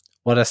are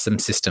some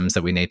systems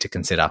that we need to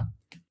consider?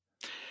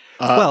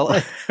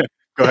 Well,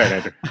 go ahead,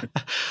 Andrew.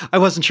 I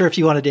wasn't sure if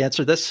you wanted to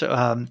answer this,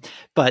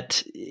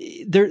 but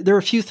there are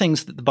a few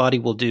things that the body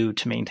will do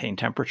to maintain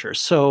temperature.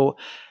 So,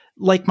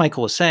 like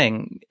Michael was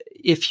saying,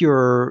 if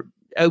you're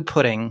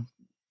outputting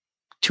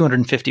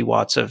 250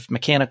 watts of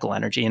mechanical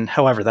energy, and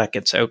however that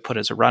gets output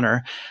as a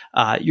runner,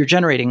 you're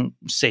generating,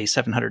 say,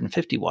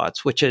 750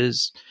 watts, which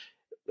is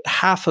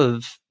half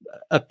of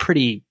a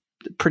pretty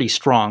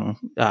strong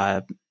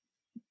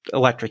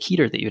electric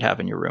heater that you'd have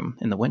in your room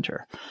in the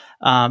winter.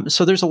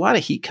 So there's a lot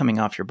of heat coming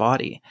off your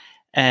body,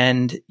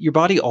 and your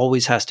body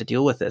always has to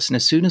deal with this. And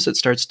as soon as it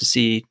starts to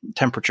see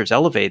temperatures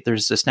elevate,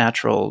 there's this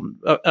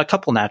a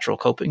couple natural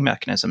coping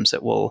mechanisms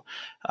that will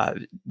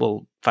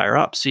fire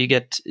up. So you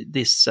get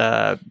this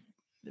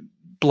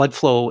blood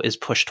flow is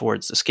pushed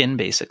towards the skin,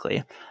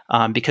 basically,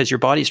 because your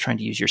body's trying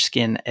to use your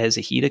skin as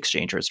a heat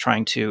exchanger. It's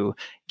trying to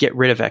get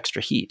rid of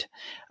extra heat.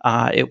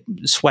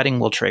 Sweating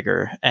will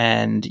trigger,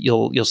 and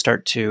you'll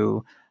start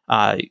to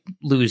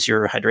lose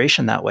your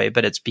hydration that way,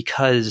 but it's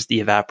because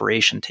the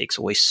evaporation takes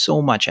away so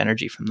much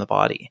energy from the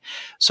body.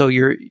 So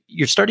you're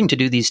starting to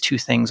do these two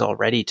things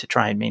already to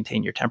try and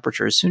maintain your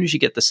temperature as soon as you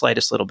get the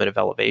slightest little bit of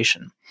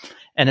elevation.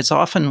 And it's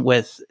often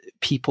with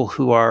people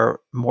who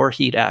are more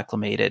heat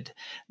acclimated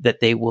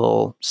that they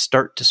will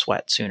start to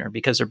sweat sooner,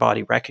 because their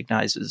body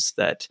recognizes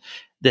that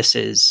this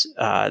is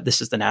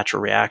the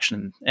natural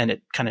reaction, and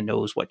it kind of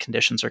knows what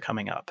conditions are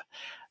coming up.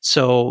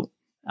 So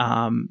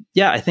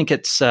I think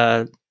it's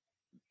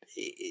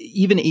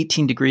even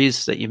 18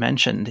 degrees that you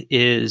mentioned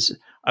is,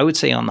 I would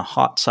say, on the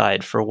hot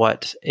side for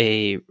what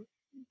a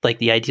like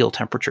the ideal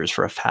temperatures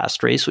for a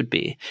fast race would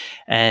be.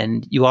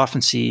 And you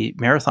often see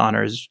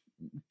marathoners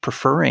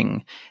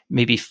preferring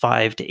maybe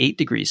 5 to 8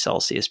 degrees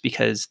Celsius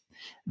because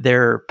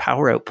their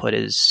power output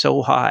is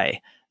so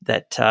high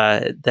that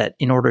that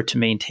in order to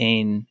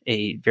maintain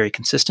a very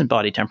consistent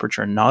body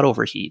temperature and not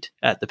overheat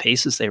at the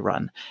paces they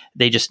run,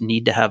 they just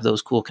need to have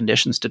those cool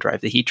conditions to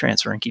drive the heat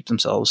transfer and keep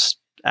themselves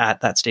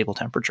at that stable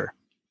temperature.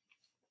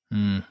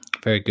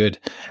 Very good.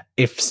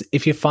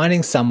 If you're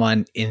finding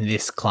someone in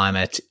this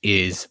climate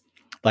is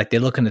like they're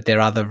looking at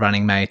their other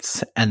running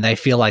mates and they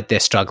feel like they're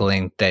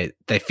struggling, they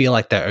feel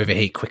like they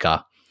overheat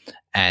quicker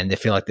and they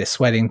feel like they're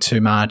sweating too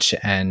much,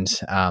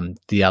 and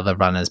the other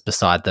runners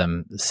beside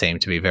them seem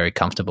to be very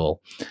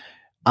comfortable.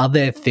 Are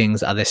there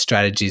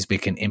strategies we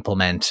can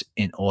implement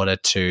in order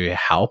to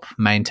help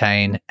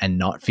maintain and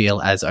not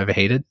feel as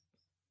overheated?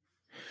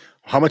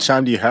 How much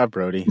time do you have,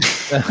 Brody?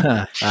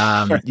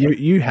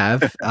 You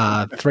have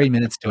 3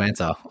 minutes to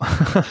answer.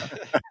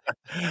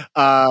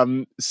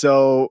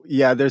 So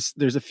yeah, there's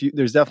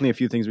definitely a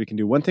few things we can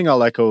do. One thing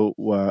I'll echo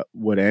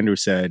what Andrew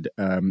said,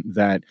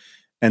 that,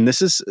 and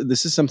this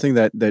is something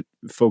that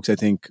folks I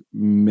think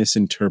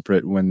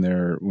misinterpret when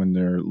they're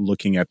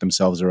looking at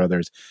themselves or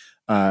others.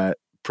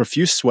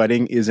 Profuse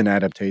sweating is an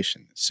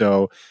adaptation.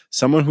 So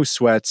someone who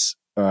sweats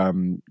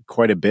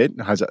quite a bit,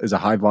 is a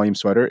high volume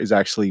sweater, is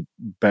actually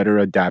better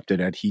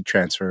adapted at heat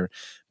transfer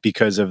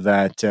because of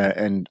that.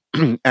 And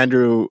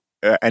Andrew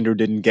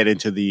didn't get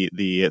into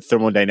the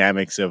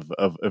thermodynamics of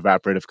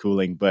evaporative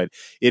cooling, but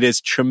it is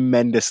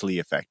tremendously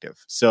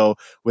effective. So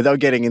without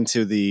getting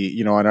into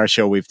the, on our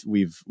show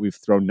we've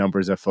thrown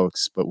numbers at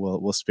folks, but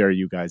we'll spare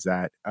you guys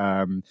that.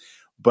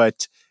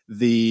 But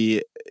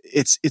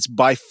it's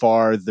by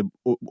far the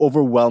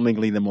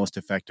overwhelmingly the most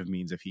effective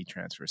means of heat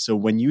transfer. So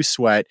when you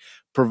sweat,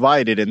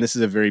 provided, and this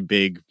is a very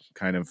big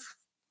kind of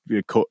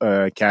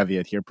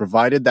caveat here,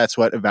 provided that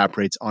sweat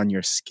evaporates on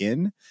your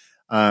skin,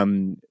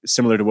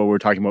 similar to what we're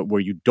talking about,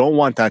 where you don't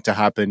want that to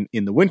happen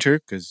in the winter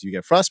because you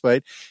get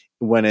frostbite.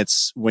 When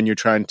you're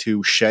trying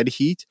to shed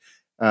heat,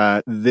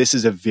 this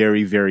is a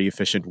very, very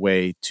efficient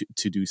way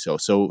to do so.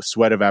 So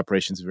sweat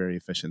evaporation is very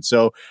efficient.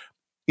 So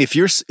if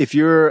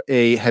you're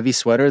a heavy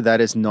sweater,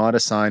 that is not a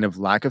sign of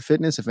lack of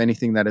fitness. If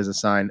anything, that is a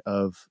sign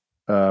of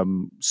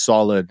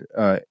solid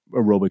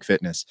aerobic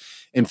fitness.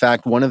 In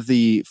fact, one of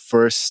the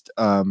first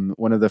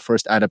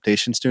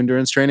adaptations to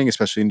endurance training,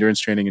 especially endurance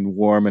training in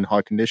warm and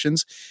hot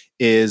conditions,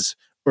 is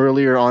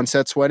earlier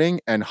onset sweating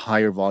and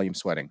higher volume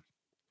sweating.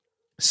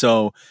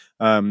 So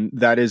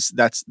that's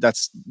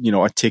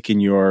a tick in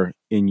your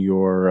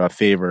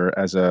favor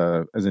as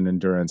an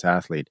endurance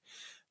athlete.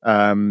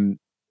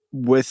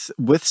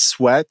 With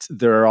sweat,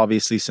 there are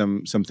obviously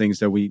some things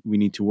that we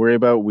need to worry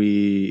about.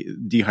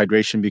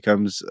 Dehydration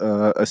becomes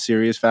a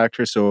serious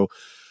factor. So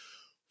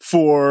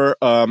for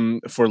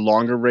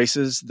longer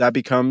races, that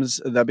becomes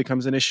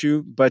an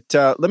issue. But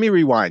let me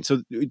rewind.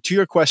 So to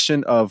your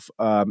question of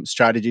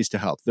strategies to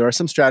help, there are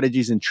some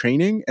strategies in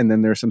training, and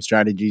then there are some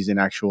strategies in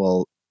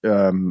actual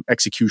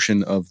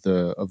execution of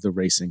the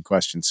racing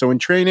question. So in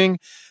training,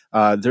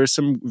 there's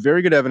some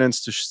very good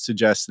evidence to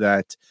suggest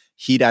that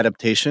heat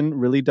adaptation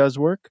really does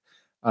work.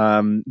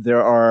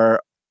 There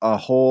are I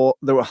don't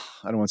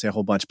want to say a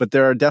whole bunch, but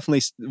there are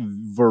definitely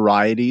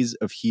varieties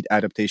of heat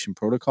adaptation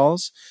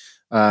protocols.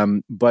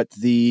 But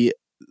the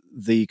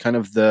kind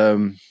of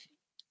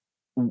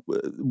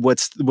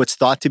what's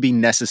thought to be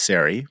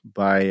necessary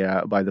by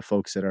the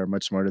folks that are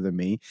much smarter than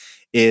me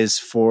is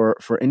for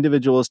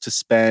individuals to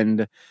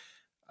spend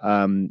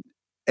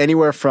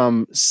anywhere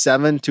from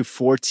 7 to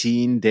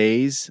 14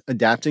 days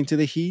adapting to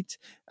the heat.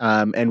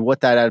 And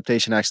what that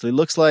adaptation actually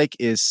looks like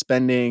is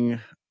spending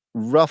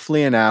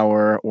roughly an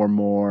hour or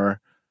more.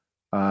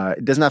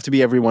 It doesn't have to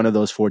be every one of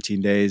those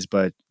 14 days,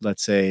 but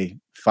let's say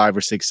 5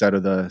 or 6 out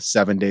of the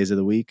 7 days of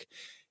the week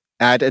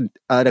at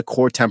a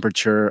core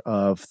temperature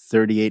of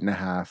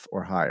 38.5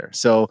 or higher.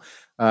 So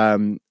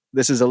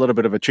this is a little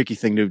bit of a tricky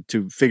thing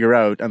to figure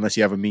out unless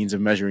you have a means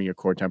of measuring your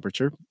core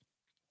temperature.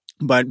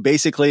 But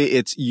basically,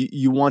 it's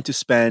you want to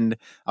spend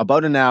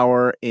about an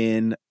hour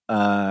in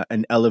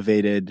an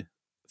elevated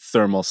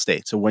thermal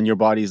state. So when your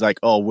body's like,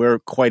 oh, we're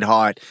quite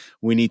hot,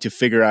 we need to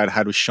figure out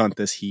how to shunt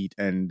this heat.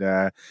 And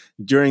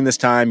during this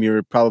time,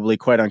 you're probably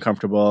quite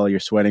uncomfortable. You're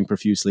sweating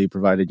profusely,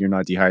 provided you're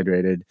not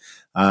dehydrated.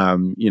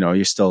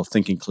 You're still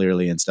thinking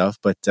clearly and stuff.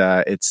 But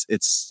it's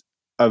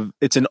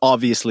an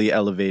obviously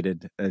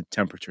elevated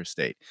temperature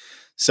state.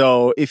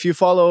 So if you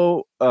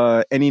follow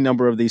any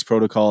number of these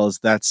protocols,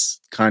 that's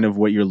kind of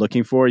what you're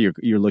looking for.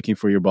 You're looking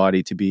for your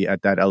body to be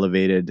at that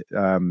elevated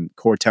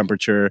core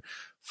temperature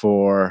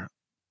for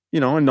a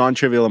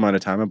non-trivial amount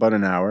of time, about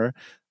an hour,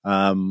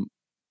 5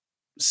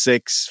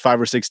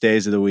 or 6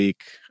 days of the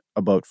week,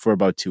 for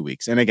about 2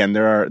 weeks. And again,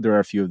 there are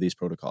a few of these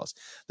protocols.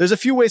 There's a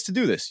few ways to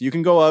do this. You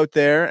can go out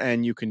there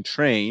and you can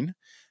train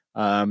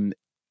while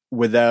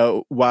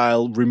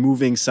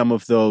removing some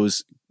of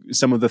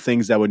the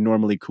things that would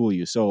normally cool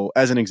you. So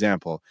as an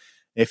example,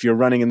 if you're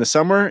running in the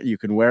summer, you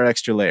can wear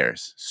extra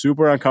layers.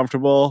 Super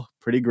uncomfortable,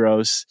 pretty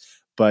gross,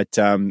 but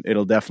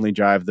it'll definitely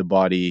drive the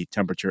body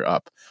temperature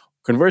up.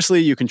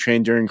 Conversely, you can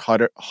train during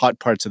hot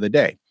parts of the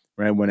day,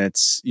 right? When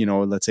it's,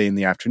 let's say in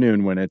the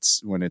afternoon when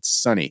it's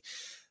sunny.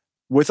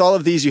 With all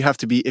of these, you have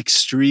to be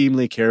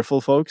extremely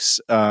careful, folks,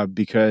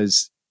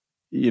 because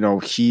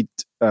heat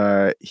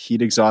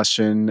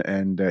exhaustion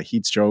and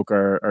heat stroke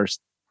are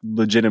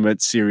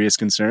legitimate, serious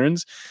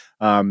concerns.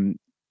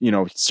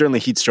 Certainly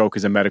heat stroke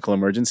is a medical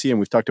emergency, and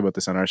we've talked about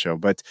this on our show.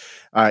 But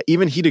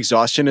even heat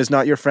exhaustion is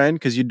not your friend,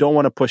 because you don't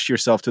want to push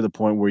yourself to the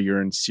point where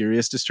you're in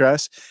serious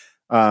distress.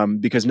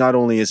 Because not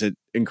only is it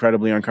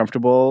incredibly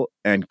uncomfortable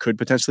and could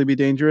potentially be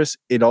dangerous,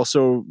 it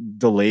also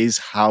delays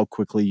how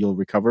quickly you'll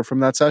recover from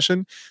that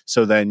session.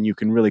 So then you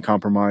can really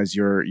compromise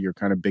your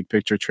kind of big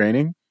picture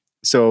training.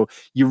 So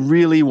you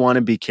really want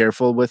to be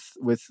careful with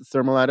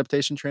thermal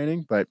adaptation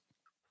training. But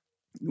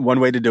one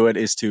way to do it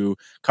is to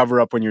cover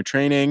up when you're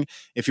training.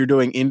 If you're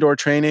doing indoor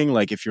training,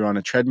 like if you're on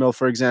a treadmill,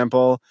 for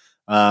example,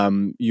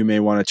 you may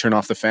want to turn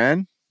off the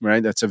fan,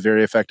 right? That's a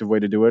very effective way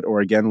to do it. Or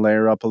again,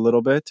 layer up a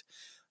little bit.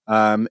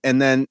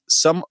 And then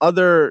some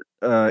other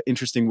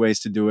interesting ways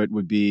to do it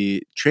would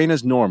be train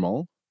as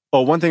normal.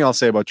 Oh, one thing I'll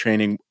say about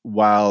training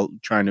while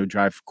trying to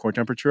drive core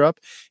temperature up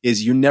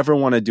is you never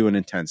want to do an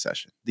intense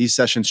session. These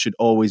sessions should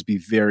always be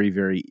very,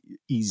 very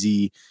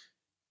easy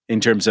in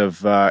terms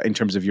of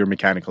your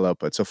mechanical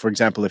output. So, for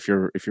example, if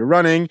you're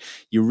running,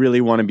 you really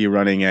want to be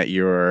running at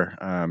your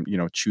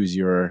choose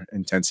your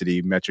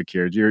intensity metric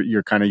here.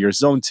 You're kind of your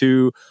zone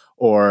 2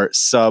 or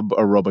sub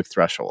aerobic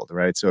threshold,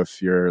 right? So, if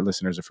your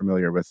listeners are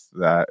familiar with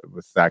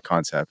that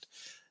concept,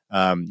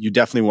 you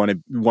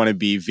definitely want to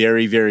be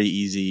very, very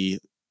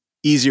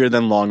easier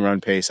than long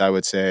run pace, I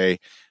would say,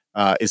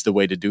 is the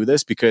way to do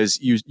this, because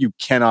you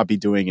cannot be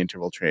doing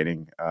interval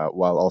training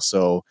while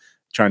also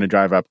trying to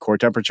drive up core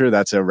temperature.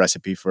 That's a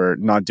recipe for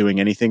not doing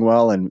anything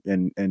well and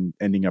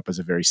ending up as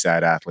a very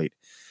sad athlete.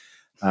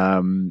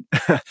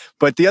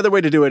 But the other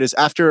way to do it is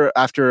after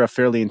a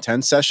fairly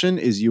intense session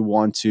is you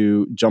want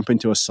to jump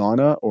into a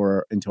sauna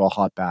or into a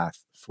hot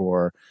bath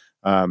for,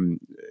 and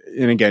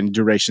again,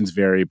 durations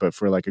vary, but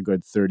for like a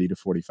good 30 to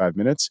 45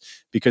 minutes,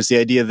 because the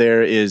idea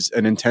there is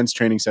an intense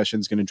training session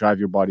is going to drive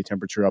your body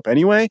temperature up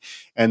anyway.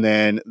 And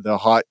then the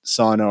hot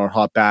sauna or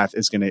hot bath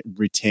is going to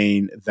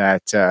retain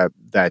that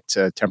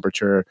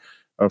temperature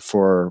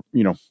for,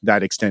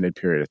 that extended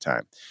period of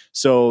time.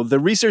 So the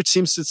research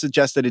seems to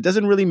suggest that it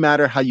doesn't really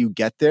matter how you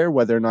get there,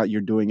 whether or not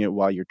you're doing it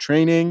while you're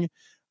training.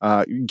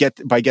 Get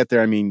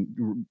there, I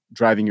mean,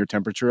 driving your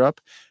temperature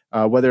up.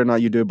 Whether or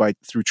not you do it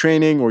through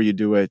training or you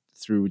do it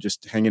through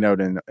just hanging out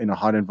in a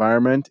hot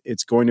environment,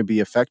 it's going to be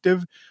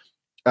effective.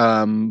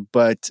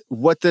 But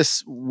what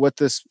this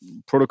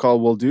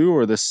protocol will do,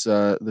 or this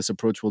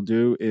approach will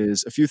do,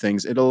 is a few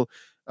things. It'll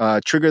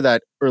trigger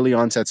that early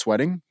onset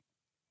sweating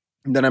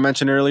that I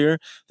mentioned earlier.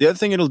 The other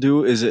thing it'll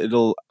do is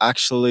it'll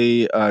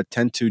actually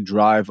tend to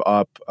drive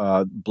up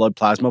blood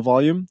plasma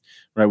volume,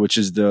 right, which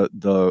is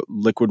the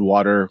liquid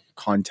water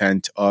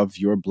content of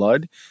your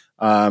blood.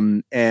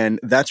 And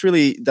that's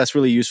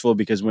really useful,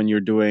 because when you're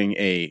doing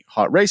a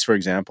hot race, for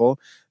example,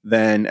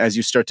 then as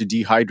you start to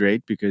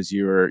dehydrate because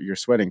you're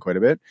sweating quite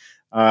a bit,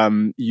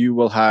 you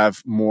will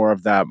have more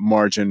of that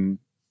margin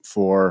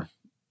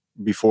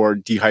before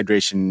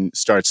dehydration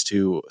starts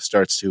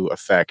to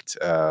affect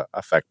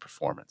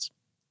performance.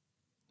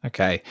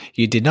 Okay,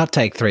 you did not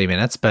take 3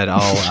 minutes, but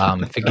I'll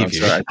forgive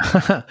you.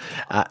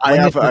 I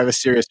have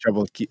serious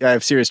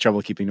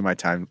trouble keeping to my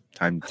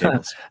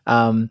timetables.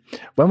 When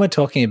we're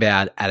talking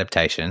about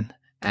adaptation,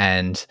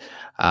 and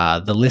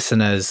the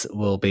listeners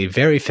will be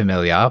very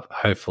familiar,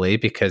 hopefully,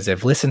 because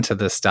they've listened to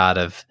the start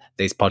of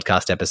these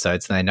podcast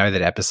episodes and they know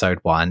that episode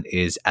 1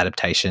 is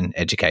adaptation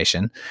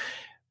education.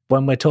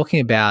 When we're talking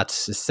about,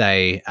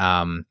 say,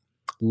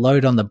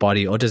 load on the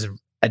body or just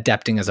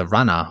adapting as a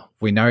runner,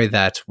 we know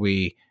that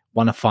we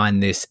want to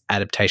find this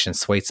adaptation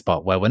sweet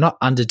spot where we're not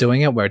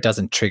underdoing it, where it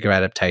doesn't trigger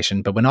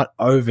adaptation, but we're not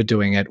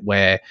overdoing it,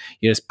 where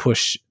you just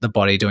push the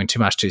body. Doing too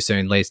much too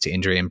soon leads to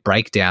injury and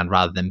breakdown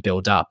rather than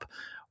build up.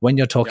 When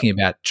you're talking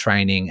about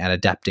training and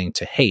adapting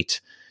to heat,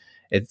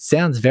 it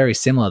sounds very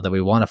similar, that we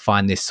want to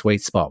find this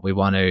sweet spot. We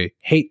want to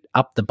heat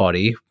up the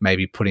body,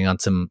 maybe putting on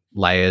some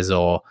layers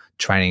or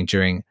training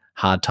during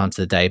hard times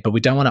of the day, but we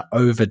don't want to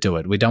overdo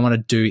it. We don't want to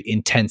do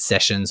intense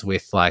sessions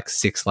with like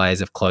 6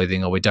 layers of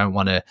clothing, or we don't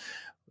want to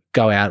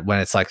go out when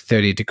it's like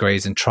 30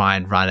 degrees and try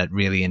and run at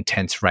really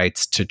intense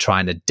rates to try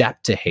and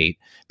adapt to heat,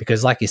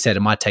 because like you said,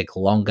 it might take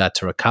longer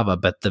to recover,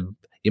 but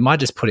you might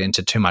just put it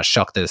into too much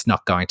shock that it's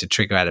not going to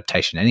trigger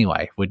adaptation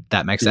anyway. Would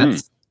that make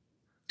sense?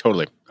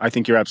 Totally. I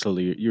think you're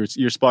absolutely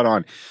you're spot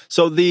on.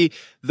 So the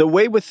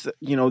way with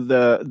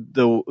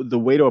the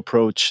way to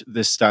approach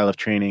this style of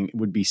training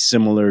would be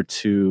similar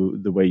to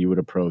the way you would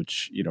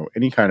approach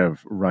any kind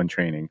of run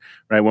training,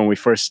 right? When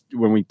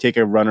we take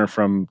a runner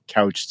from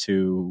couch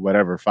to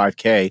whatever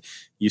 5K,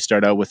 you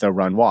start out with a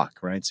run walk,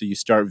 right? So you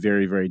start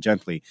very, very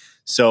gently.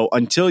 So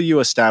until you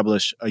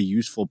establish a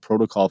useful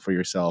protocol for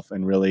yourself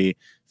and really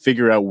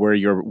figure out where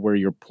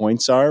your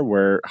points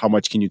are, how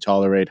much can you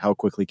tolerate, how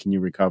quickly can you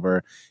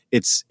recover.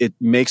 It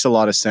makes a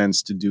lot of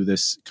sense to do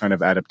this kind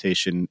of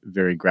adaptation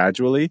very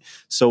gradually.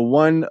 So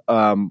one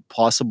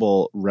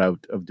possible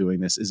route of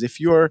doing this is if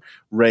your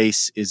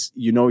race is,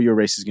 your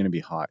race is going to be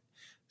hot.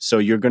 So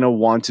you're going to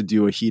want to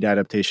do a heat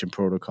adaptation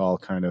protocol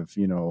kind of,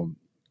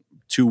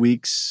 2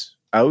 weeks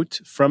out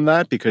from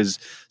that, because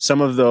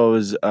some of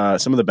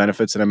the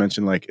benefits that I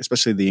mentioned, like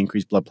especially the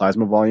increased blood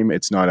plasma volume,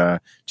 it's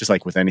not just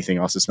like with anything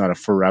else, it's not a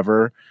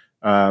forever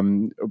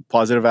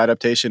positive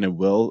adaptation. It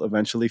will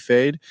eventually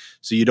fade.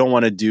 So you don't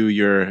want to do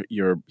your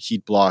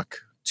heat block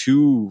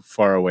too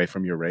far away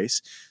from your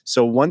race.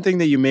 So one thing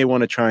that you may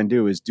want to try and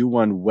do is do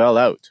one well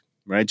out,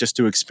 right? Just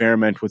to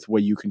experiment with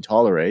what you can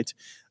tolerate.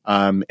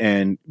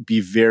 And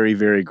be very,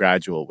 very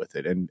gradual with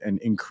it and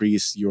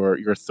increase your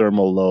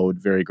thermal load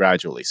very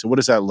gradually. So what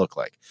does that look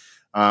like?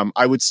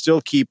 I would still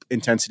keep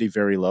intensity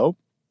very low,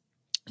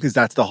 because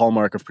that's the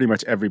hallmark of pretty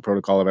much every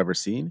protocol I've ever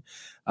seen.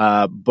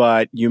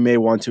 But you may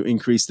want to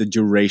increase the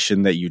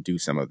duration that you do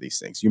some of these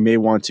things. You may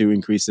want to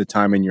increase the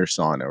time in your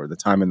sauna or the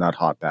time in that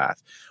hot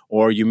bath,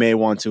 or you may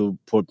want to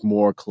put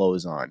more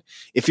clothes on.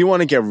 If you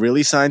want to get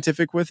really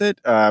scientific with it,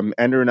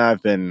 Andrew and I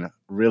have been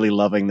really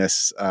loving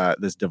this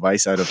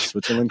device out of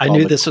Switzerland. I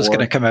knew this was going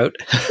to come out.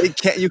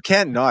 You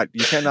cannot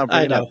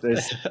bring it up.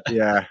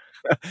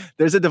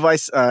 There's a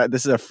device.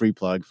 This is a free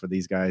plug for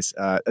these guys.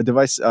 A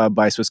device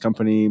by a Swiss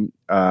company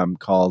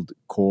called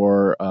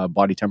Core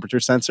Body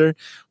Temperature Sensor,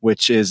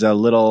 which is a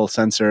little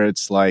sensor.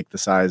 It's like the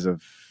size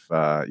of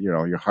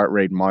your heart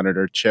rate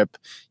monitor chip.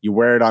 You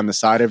wear it on the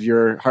side of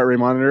your heart rate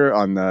monitor,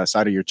 on the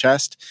side of your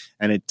chest,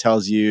 and it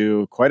tells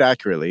you quite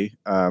accurately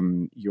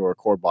your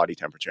core body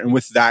temperature. And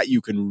with that, you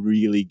can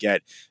really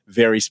get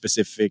very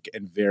specific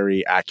and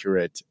very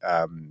accurate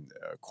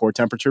core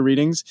temperature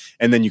readings.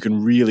 And then you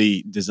can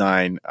really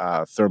design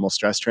thermal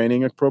stress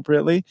training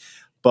appropriately.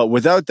 But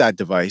without that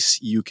device,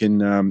 you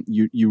can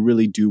you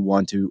really do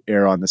want to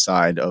err on the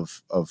side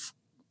of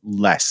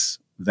less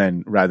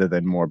rather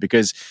than more,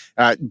 because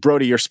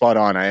Brody, you're spot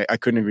on. I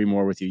couldn't agree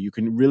more with you. You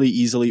can really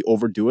easily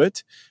overdo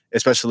it,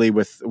 especially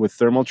with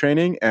thermal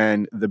training,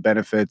 and the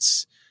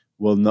benefits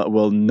will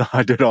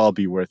not at all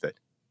be worth it.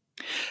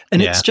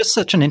 And it's just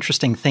such an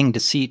interesting thing to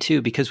see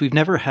too, because we've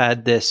never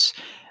had this,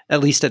 at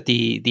least at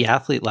the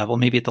athlete level.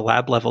 Maybe at the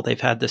lab level they've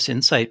had this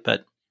insight,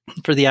 but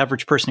for the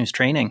average person who's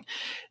training,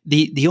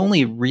 the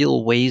only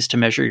real ways to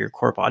measure your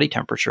core body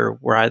temperature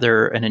were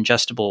either an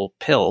ingestible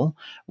pill,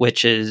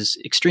 which is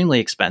extremely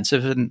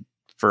expensive and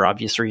for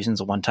obvious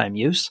reasons a one-time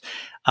use,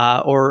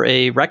 or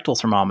a rectal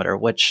thermometer,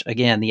 which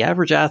again, the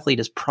average athlete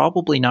is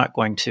probably not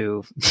going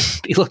to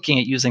be looking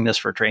at using this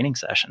for a training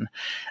session.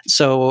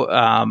 So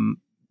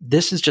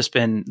this has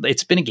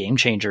it's been a game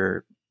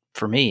changer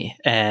for me.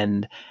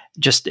 And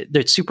just,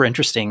 it's super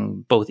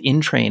interesting, both in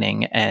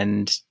training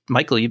and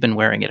Michael, you've been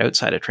wearing it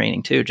outside of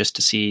training too, just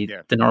to see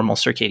the normal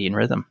circadian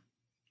rhythm.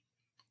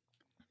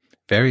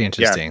 Very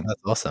interesting. That's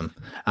awesome.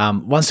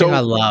 One thing I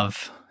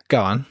love,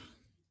 go on.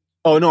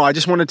 Oh, no, I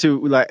just wanted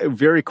to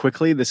very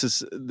quickly, this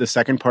is the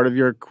second part of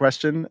your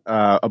question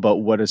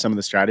about what are some of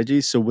the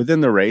strategies. So within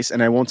the race,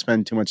 and I won't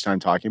spend too much time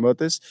talking about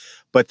this,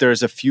 but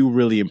there's a few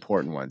really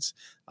important ones.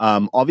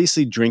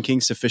 Obviously drinking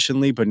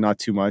sufficiently, but not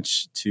too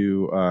much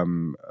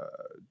to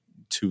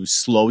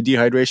slow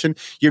dehydration.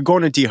 You're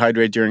going to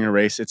dehydrate during a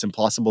race. It's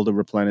impossible to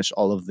replenish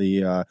all of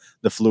the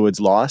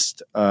fluids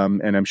lost.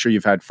 And I'm sure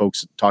you've had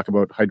folks talk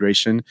about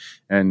hydration,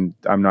 and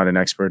I'm not an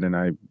expert,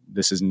 and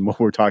this isn't what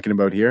we're talking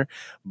about here.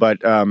 But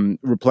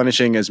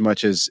replenishing as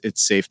much as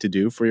it's safe to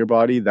do for your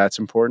body, that's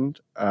important.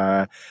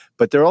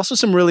 But there are also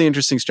some really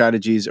interesting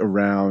strategies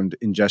around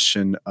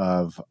ingestion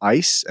of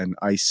ice and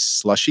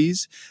ice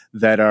slushies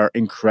that are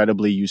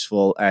incredibly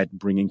useful at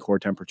bringing core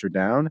temperature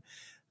down.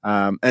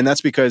 And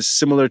that's because,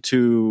 similar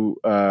to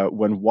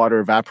when water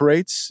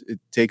evaporates, it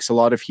takes a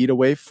lot of heat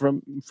away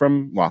from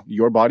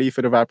your body if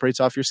it evaporates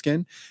off your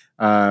skin.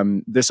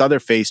 This other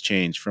phase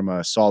change from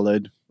a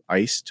solid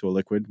ice to a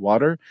liquid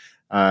water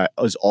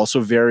is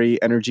also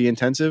very energy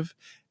intensive.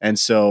 And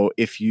so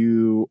if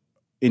you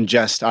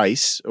ingest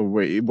ice, or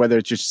whether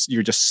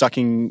you're just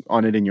sucking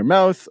on it in your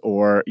mouth,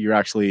 or you're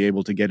actually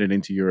able to get it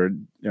into your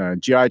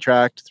GI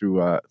tract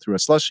through a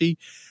slushy,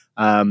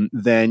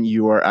 then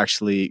you are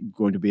actually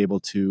going to be able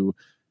to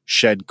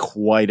shed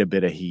quite a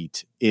bit of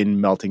heat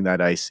in melting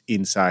that ice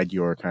inside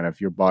your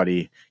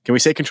body. Can we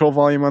say control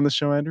volume on the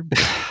show, Andrew?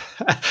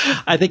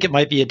 I think it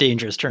might be a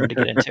dangerous term to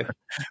get into.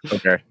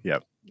 Okay, yeah.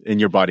 In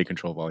your body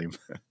control volume.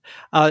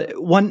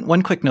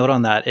 One quick note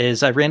on that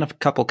is I ran a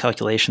couple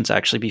calculations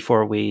actually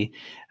before we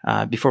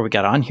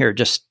got on here,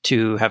 just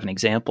to have an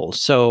example.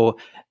 So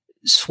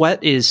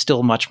sweat is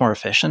still much more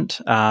efficient.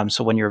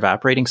 So when you're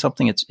evaporating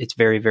something, it's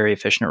very, very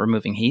efficient at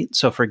removing heat.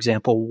 So for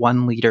example,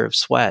 1 liter of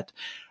sweat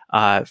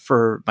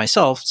for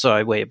myself, so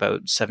I weigh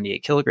about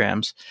 78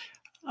 kilograms,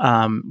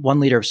 1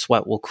 liter of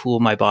sweat will cool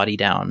my body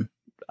down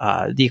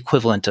the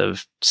equivalent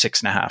of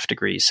 6.5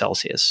 degrees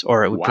Celsius,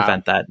 or it would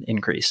prevent that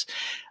increase.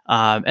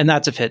 And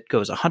that's if it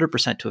goes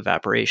 100% to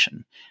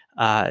evaporation.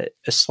 A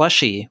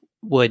slushy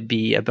would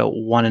be about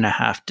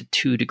 1.5 to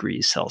 2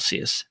 degrees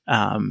Celsius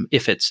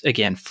if it's,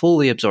 again,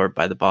 fully absorbed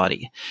by the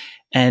body.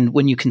 And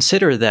when you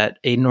consider that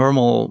a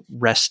normal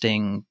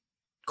resting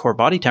core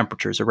body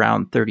temperature is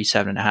around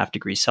 37.5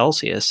 degrees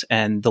Celsius,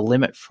 and the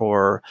limit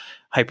for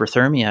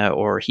hyperthermia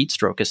or heat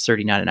stroke is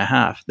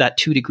 39.5, that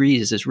 2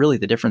 degrees is really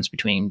the difference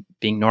between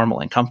being normal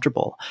and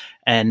comfortable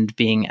and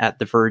being at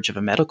the verge of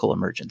a medical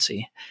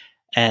emergency.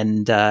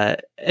 And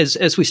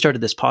as we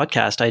started this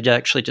podcast, I'd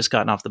actually just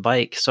gotten off the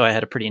bike. So I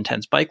had a pretty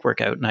intense bike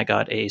workout and I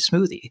got a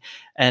smoothie.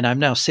 And I'm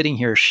now sitting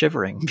here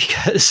shivering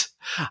because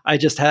I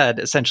just had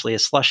essentially a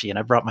slushie and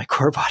I brought my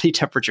core body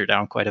temperature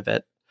down quite a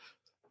bit.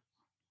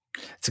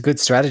 It's a good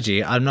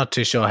strategy. I'm not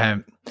too sure how,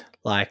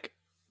 like,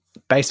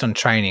 based on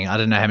training, I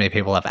don't know how many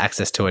people have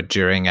access to it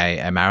during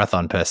a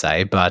marathon per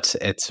se, but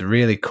it's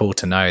really cool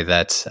to know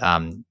that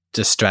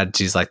just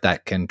strategies like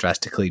that can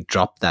drastically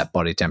drop that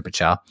body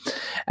temperature.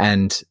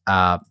 And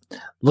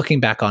looking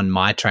back on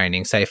my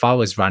training, say if I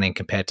was running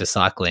compared to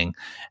cycling,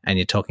 and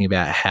you're talking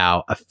about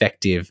how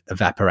effective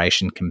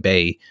evaporation can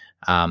be,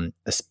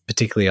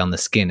 particularly on the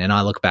skin, and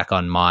I look back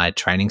on my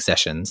training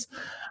sessions,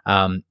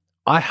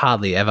 I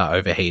hardly ever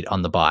overheat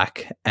on the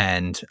bike,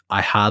 and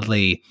I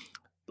hardly,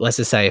 let's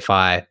just say if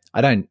I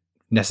don't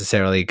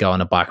necessarily go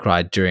on a bike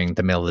ride during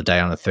the middle of the day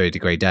on a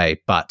 30-degree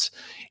day, but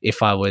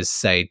if I was,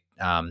 say,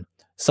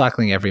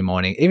 cycling every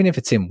morning, even if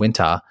it's in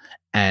winter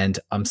and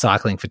I'm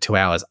cycling for 2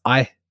 hours,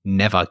 I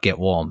never get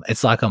warm.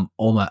 It's like I'm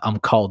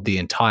cold the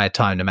entire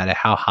time, no matter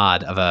how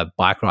hard of a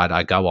bike ride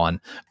I go on.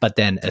 But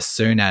then as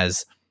soon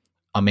as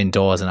I'm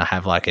indoors and I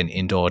have like an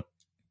indoor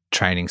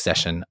training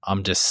session,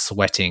 I'm just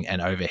sweating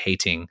and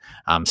overheating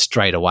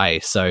straight away.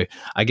 So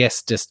I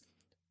guess just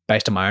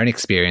based on my own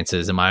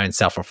experiences and my own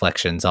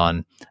self-reflections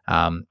on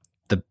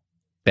the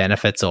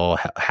benefits or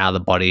how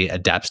the body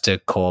adapts to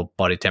core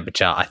body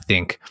temperature, I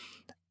think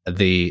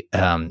the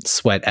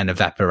sweat and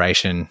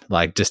evaporation,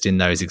 like just in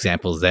those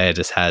examples there,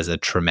 just has a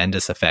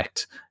tremendous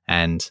effect.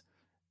 And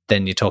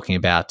then you're talking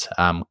about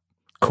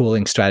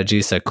cooling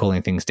strategies, so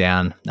cooling things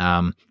down.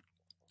 I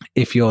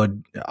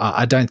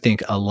don't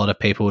think a lot of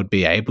people would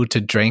be able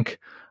to drink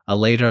a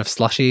liter of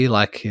slushy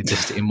like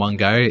just in one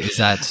go. Is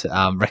that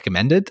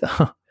recommended?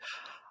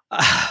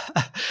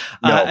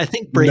 I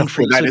think brain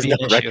freeze would be an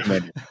issue.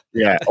 Recommended.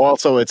 Yeah.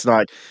 Also, it's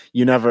not.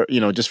 You never.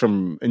 Just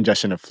from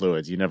ingestion of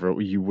fluids,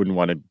 you wouldn't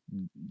want to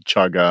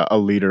chug a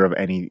liter of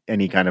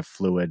any kind of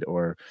fluid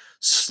or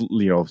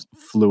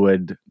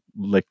fluid,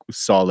 like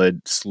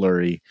solid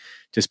slurry,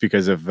 just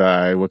because of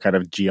what kind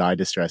of GI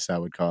distress that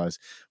would cause.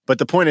 But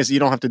the point is, you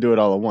don't have to do it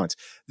all at once.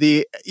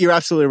 You're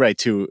absolutely right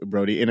too,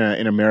 Brody. In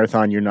a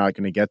marathon, you're not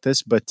going to get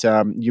this, but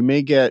you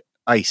may get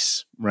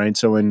ice, right?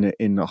 So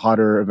in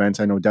hotter events,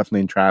 I know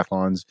definitely in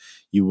triathlons,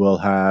 you will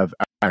have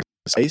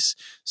ice.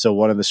 So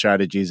one of the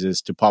strategies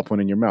is to pop one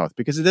in your mouth,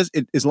 because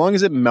as long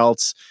as it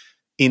melts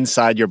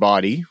inside your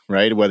body,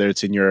 right? Whether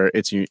it's in your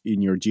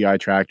GI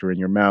tract or in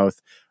your mouth,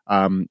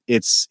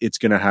 it's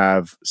going to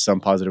have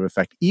some positive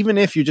effect. Even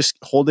if you just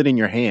hold it in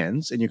your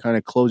hands and you kind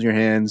of close your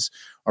hands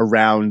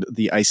around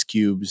the ice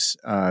cubes,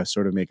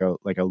 sort of make a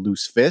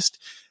loose fist,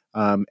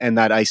 and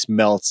that ice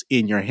melts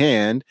in your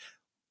hand,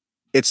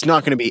 it's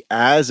not going to be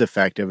as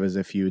effective as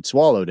if you'd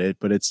swallowed it,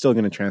 but it's still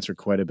going to transfer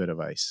quite a bit of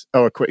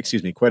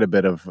quite a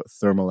bit of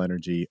thermal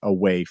energy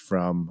away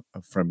from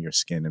your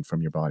skin and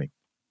from your body.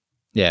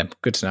 Yeah,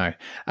 good to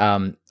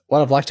know.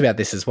 What I've liked about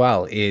this as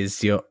well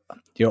is you're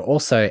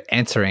also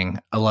answering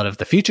a lot of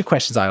the future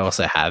questions I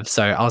also have.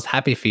 So I was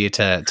happy for you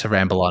to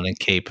ramble on and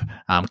keep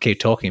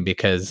talking,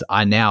 because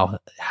I now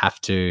have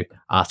to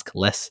ask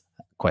less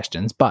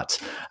questions. But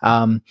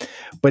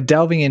we're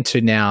delving into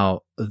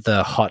now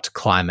the hot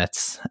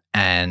climates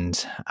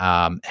and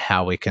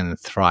how we can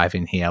thrive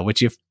in here,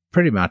 which you've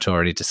pretty much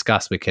already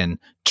discussed. We can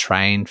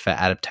train for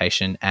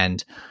adaptation.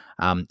 And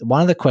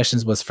one of the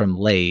questions was from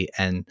Lee,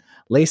 and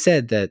Lee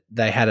said that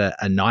they had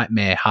a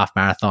nightmare half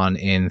marathon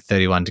in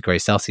 31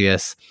 degrees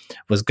Celsius,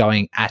 was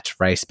going at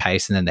race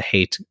pace, and then the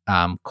heat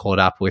caught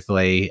up with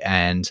Lee,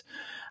 and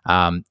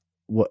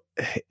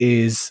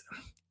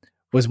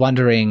was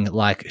wondering,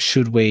 like,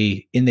 should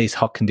we, in these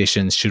hot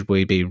conditions, should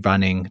we be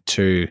running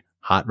to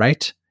heart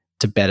rate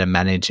to better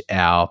manage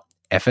our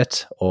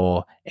effort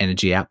or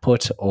energy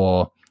output,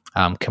 or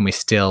can we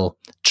still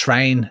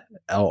train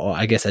or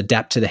I guess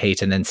adapt to the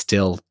heat and then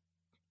still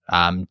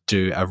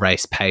do a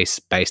race pace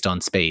based on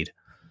speed?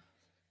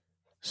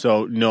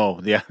 So no,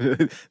 yeah,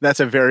 that's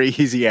a very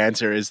easy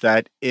answer. Is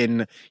that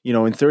in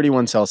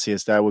 31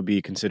 Celsius, that would be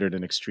considered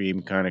an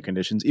extreme kind of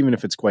conditions, even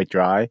if it's quite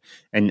dry.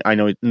 And I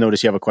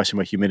notice you have a question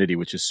about humidity,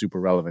 which is super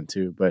relevant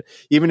too. But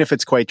even if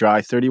it's quite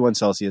dry, 31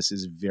 Celsius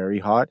is very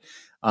hot.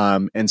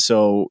 And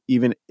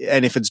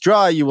if it's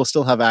dry, you will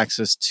still have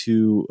access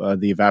to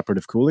the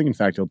evaporative cooling. In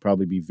fact, it'll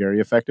probably be very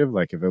effective.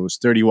 Like if it was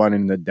 31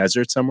 in the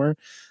desert somewhere,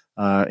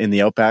 in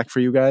the outback for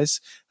you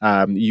guys,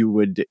 you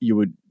would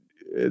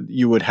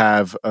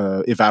have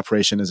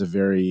evaporation as a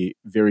very,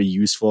 very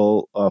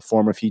useful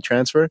form of heat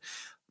transfer.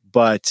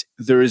 But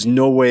there is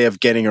no way of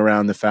getting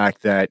around the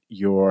fact that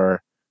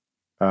your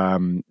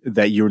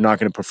that you're not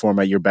going to perform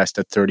at your best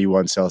at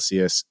 31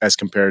 Celsius as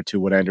compared to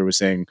what Andrew was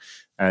saying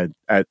at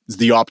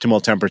the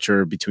optimal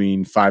temperature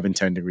between 5 and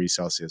 10 degrees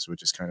Celsius,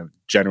 which is kind of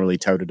generally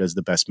touted as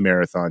the best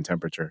marathon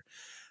temperature.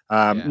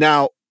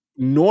 Now,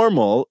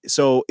 normal,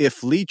 so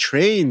if Lee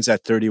trains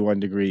at 31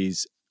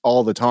 degrees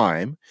all the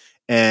time,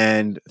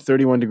 and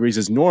 31 degrees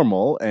is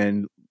normal,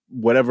 and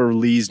whatever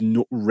Lee's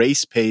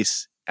race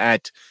pace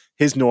at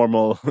his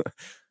normal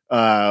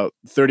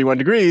 31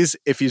 degrees,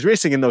 if he's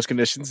racing in those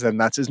conditions, then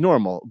that's his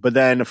normal. But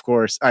then, of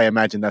course, I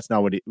imagine that's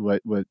not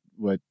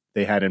what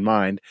they had in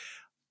mind.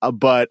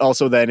 But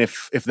also then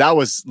if that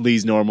was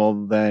Lee's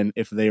normal, then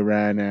if they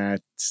ran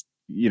at,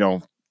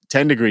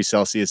 10 degrees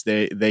Celsius,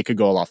 they could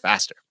go a lot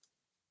faster.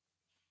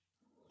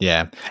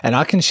 Yeah. And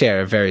I can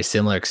share a very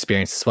similar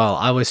experience as well.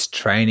 I was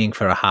training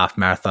for a half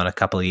marathon a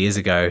couple of years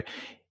ago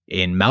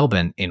in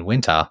Melbourne in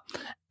winter.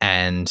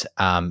 And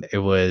I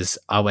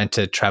went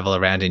to travel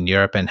around in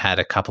Europe and had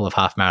a couple of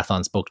half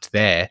marathons booked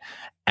there.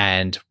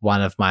 And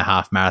one of my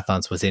half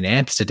marathons was in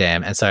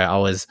Amsterdam. And so I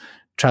was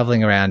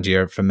traveling around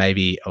Europe for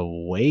maybe a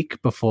week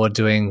before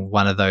doing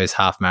one of those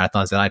half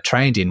marathons. And I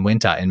trained in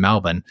winter in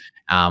Melbourne,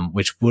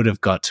 which would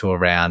have got to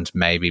around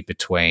maybe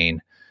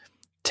between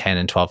 10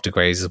 and 12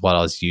 degrees is what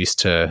I was used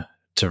to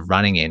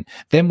running in.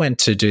 Then went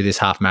to do this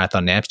half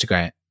marathon in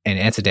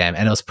Amsterdam,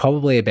 and it was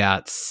probably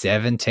about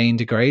 17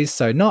 degrees.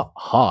 So not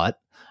hot,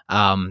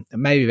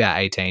 maybe about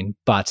 18,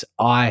 but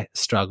I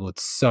struggled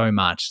so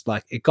much.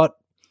 Like it got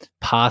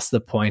past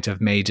the point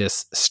of me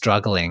just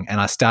struggling, and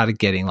I started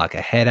getting like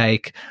a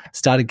headache, I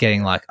started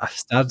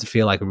to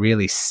feel like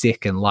really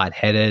sick and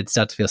lightheaded,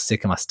 started to feel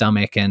sick in my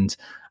stomach, and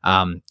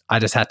I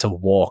just had to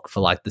walk for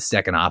like the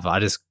second half.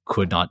 I just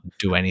could not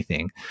do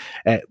anything.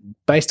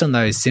 Based on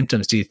those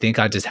symptoms, do you think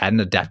I just hadn't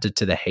adapted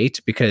to the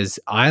heat? Because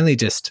I only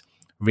just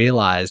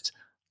realized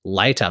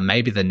later,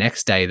 maybe the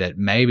next day, that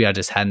maybe I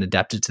just hadn't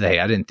adapted to the heat.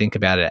 I didn't think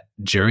about it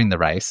during the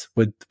race.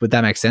 Would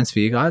that make sense for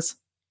you guys?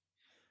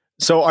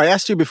 So I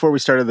asked you before we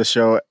started the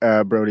show,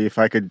 Brody, if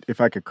I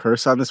could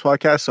curse on this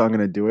podcast. So I'm going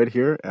to do it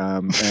here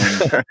and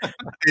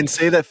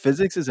say that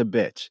physics is a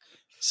bitch.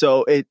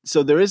 So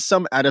there is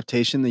some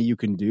adaptation that you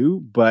can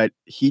do, but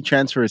heat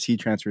transfer is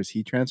heat transfer is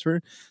heat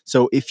transfer.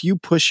 So if you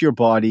push your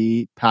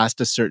body past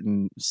a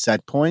certain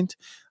set point,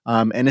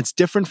 and it's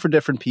different for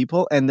different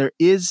people, and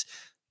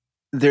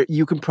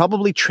you can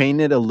probably train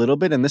it a little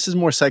bit, and this is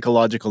more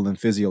psychological than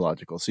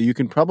physiological. So you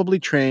can probably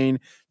train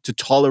to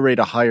tolerate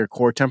a higher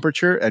core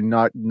temperature and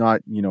not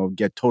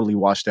get totally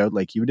washed out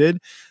like you did,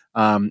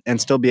 and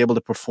still be able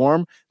to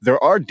perform.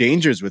 There are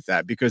dangers with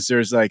that because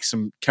there's like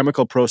some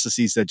chemical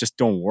processes that just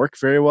don't work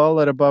very well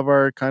at above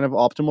our kind of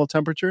optimal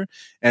temperature,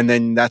 and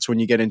then that's when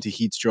you get into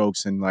heat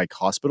strokes and like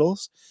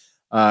hospitals.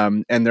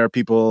 And there are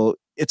people.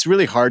 It's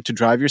really hard to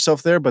drive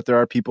yourself there, but there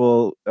are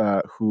people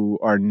who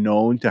are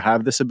known to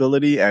have this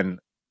ability and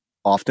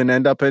often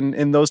end up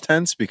in those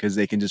tents because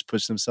they can just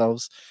push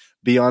themselves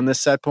beyond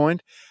this set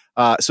point.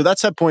 So that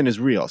set point is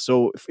real.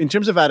 So in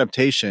terms of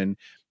adaptation,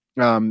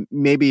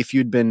 maybe if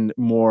you'd been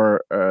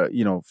more,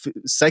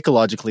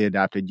 psychologically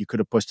adapted, you could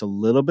have pushed a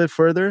little bit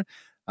further.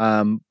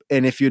 And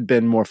if you'd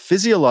been more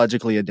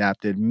physiologically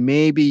adapted,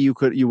 maybe you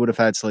would have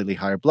had slightly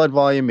higher blood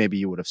volume. Maybe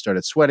you would have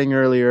started sweating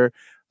earlier.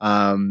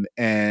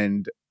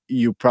 And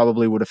you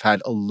probably would have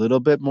had a little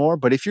bit more.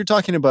 But if you're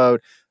talking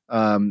about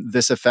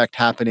this effect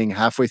happening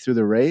halfway through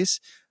the race,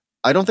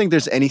 I don't think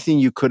there's anything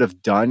you could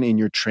have done in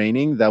your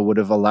training that would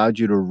have allowed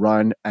you to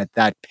run at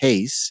that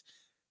pace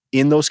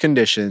in those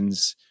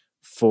conditions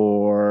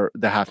for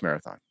the half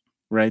marathon,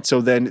 right?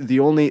 So then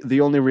the only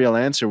real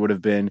answer would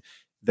have been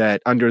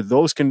that under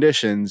those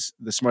conditions,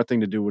 the smart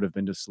thing to do would have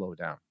been to slow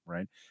down,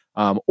 right?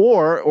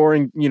 Or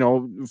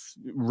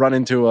run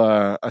into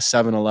a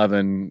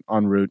 7-Eleven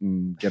en route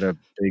and get a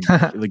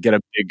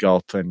big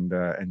gulp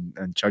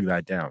and chug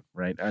that down,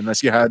 right?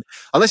 Unless you had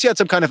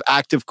some kind of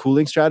active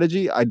cooling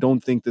strategy, I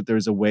don't think that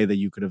there's a way that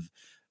you could have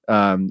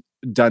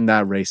done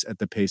that race at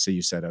the pace that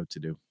you set out to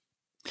do.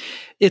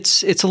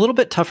 It's a little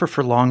bit tougher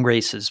for long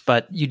races,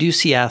 but you do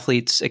see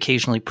athletes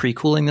occasionally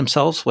pre-cooling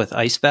themselves with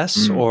ice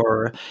vests,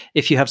 or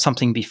if you have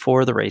something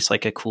before the race,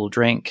 like a cool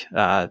drink,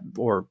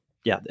 or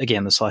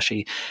again, the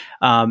slushy,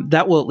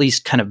 that will at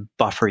least kind of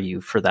buffer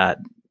you for that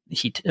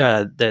heat,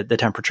 the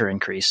temperature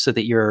increase, so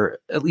that you're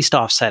at least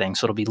offsetting.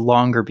 So it'll be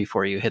longer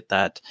before you hit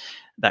that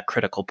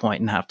critical point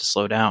and have to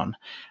slow down.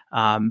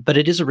 But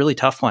it is a really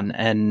tough one,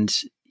 and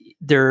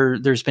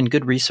there's been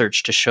good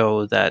research to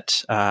show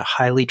that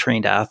highly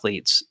trained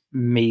athletes,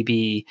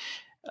 maybe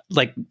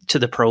like to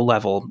the pro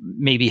level,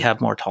 maybe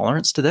have more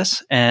tolerance to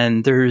this.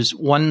 And there's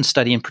one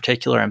study in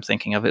particular I'm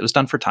thinking of. It was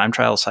done for time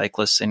trial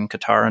cyclists in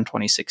Qatar in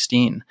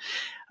 2016.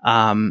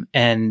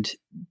 And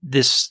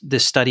this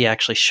study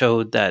actually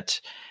showed that,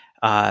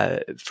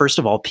 first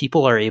of all,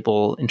 people are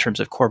able, in terms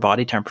of core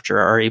body temperature,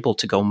 are able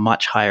to go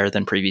much higher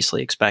than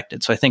previously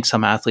expected. So I think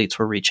some athletes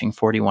were reaching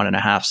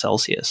 41.5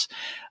 Celsius,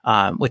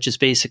 which is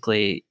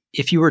basically,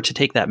 if you were to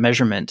take that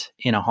measurement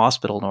in a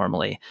hospital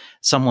normally,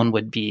 someone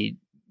would be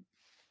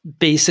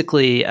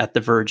basically at the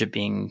verge of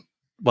being,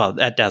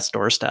 at death's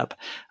doorstep.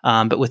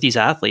 But with these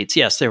athletes,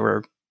 yes, they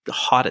were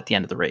hot at the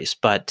end of the race,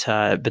 but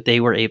they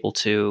were able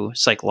to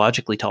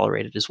psychologically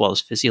tolerate it as well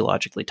as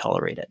physiologically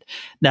tolerate it.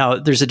 Now,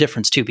 there's a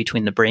difference too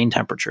between the brain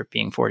temperature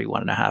being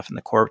 41.5 and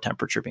the core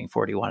temperature being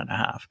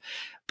 41.5.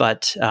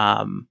 But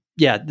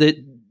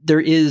there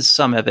is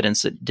some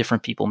evidence that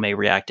different people may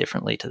react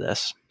differently to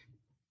this.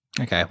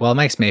 Okay, well, it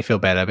makes me feel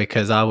better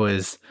because I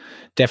was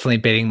definitely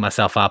beating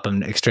myself up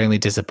and extremely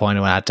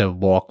disappointed when I had to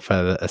walk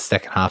for a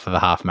second half of a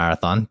half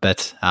marathon.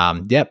 But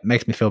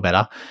makes me feel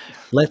better.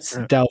 Let's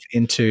delve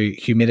into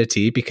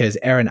humidity because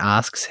Erin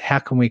asks, how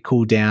can we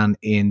cool down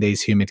in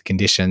these humid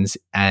conditions?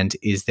 And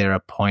is there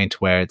a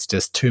point where it's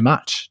just too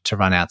much to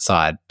run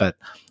outside? But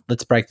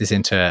let's break this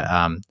into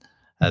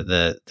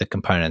the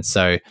components.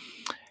 So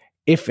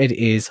if it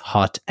is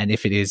hot and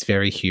if it is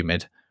very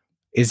humid,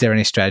 is there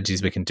any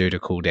strategies we can do to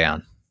cool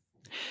down?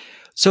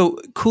 So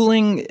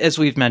cooling, as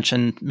we've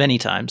mentioned many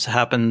times,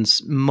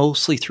 happens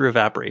mostly through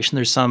evaporation.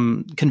 There's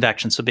some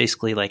convection, so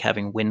basically like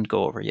having wind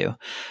go over you.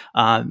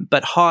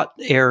 But hot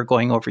air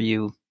going over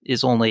you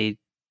is only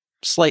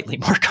slightly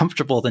more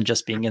comfortable than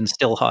just being in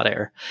still hot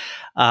air.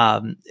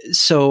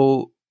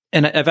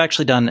 And I've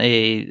actually done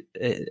a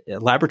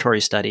laboratory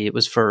study. It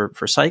was for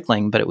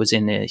cycling, but it was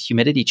in a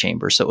humidity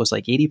chamber. So it was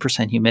like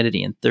 80%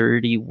 humidity and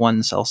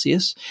 31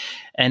 Celsius.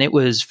 And it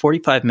was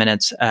 45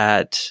 minutes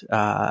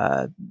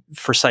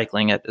for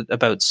cycling at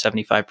about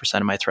 75%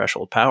 of my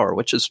threshold power,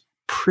 which is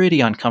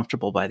pretty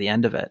uncomfortable by the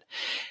end of it.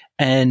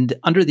 And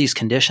under these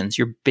conditions,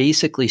 you're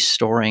basically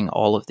storing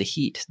all of the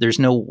heat. There's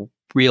no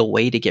real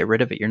way to get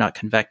rid of it. You're not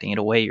convecting it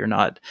away. You're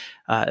not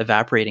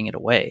evaporating it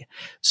away.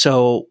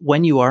 So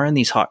when you are in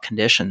these hot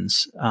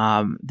conditions,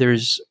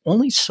 there's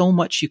only so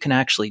much you can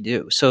actually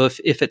do. So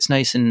if it's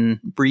nice and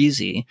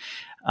breezy,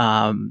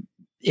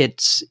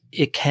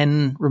 it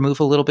can remove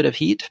a little bit of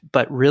heat,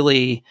 but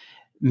really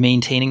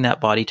maintaining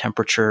that body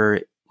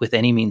temperature with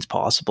any means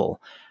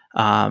possible.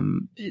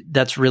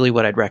 That's really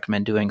what I'd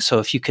recommend doing. So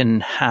if you can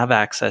have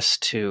access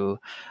to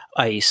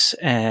ice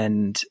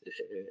and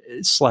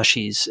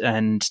slushies,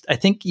 and I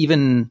think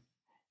even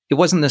it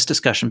wasn't this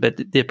discussion, but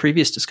the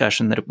previous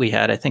discussion that we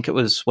had, I think it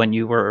was when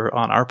you were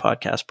on our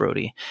podcast,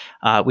 Brody,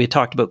 we had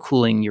talked about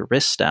cooling your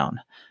wrists down.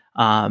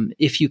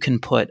 If you can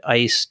put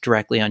ice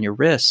directly on your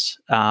wrists,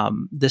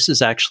 this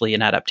is actually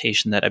an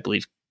adaptation that I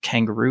believe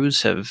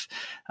kangaroos have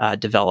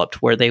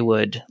developed, where they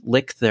would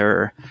lick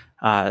their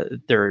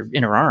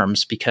inner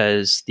arms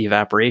because the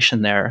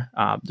evaporation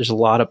there's a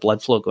lot of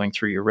blood flow going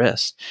through your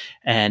wrist,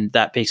 and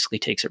that basically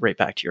takes it right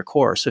back to your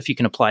core. So if you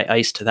can apply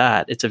ice to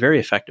that, it's a very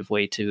effective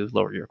way to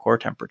lower your core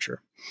temperature.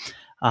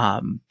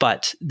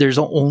 But there's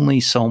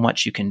only so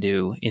much you can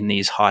do in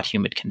these hot,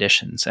 humid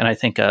conditions. And I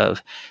think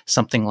of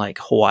something like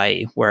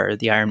Hawaii, where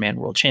the Ironman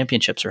World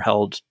Championships are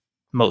held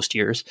most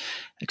years,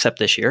 except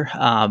this year.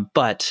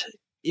 But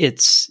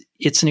it's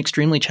an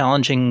extremely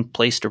challenging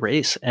place to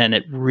race, and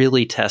it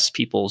really tests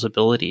people's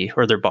ability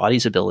or their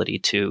body's ability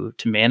to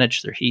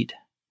manage their heat.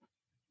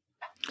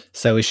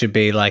 So we should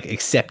be like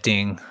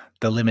accepting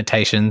the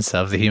limitations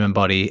of the human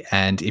body,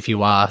 and if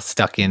you are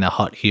stuck in a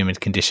hot, humid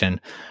condition,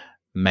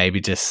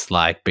 maybe just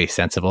like be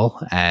sensible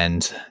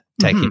and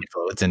take in your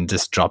fluids and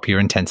just drop your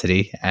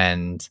intensity,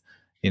 and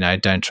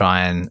don't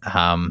try and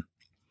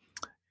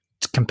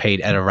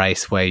compete at a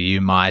race where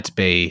you might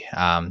be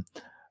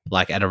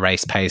like at a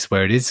race pace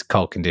where it is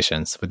cold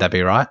conditions. Would that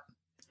be right?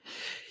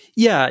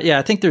 Yeah.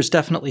 I think there's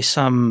definitely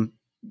some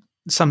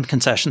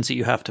concessions that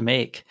you have to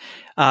make.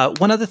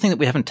 One other thing that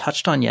we haven't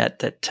touched on yet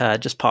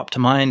that just popped to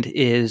mind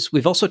is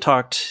we've also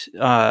talked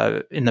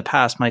in the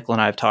past, Michael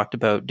and I have talked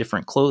about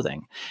different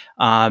clothing.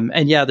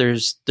 And yeah,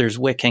 there's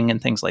wicking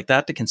and things like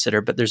that to consider,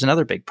 but there's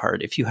another big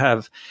part. If you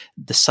have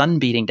the sun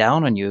beating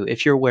down on you,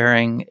 if you're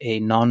wearing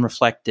a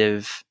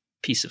non-reflective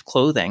piece of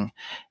clothing,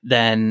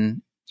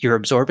 then you're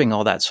absorbing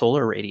all that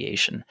solar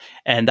radiation,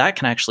 and that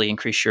can actually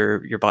increase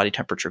your body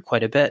temperature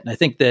quite a bit. And I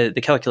think the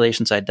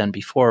calculations I'd done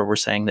before were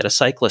saying that a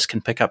cyclist can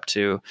pick up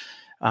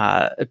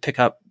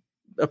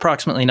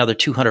approximately another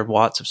 200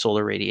 watts of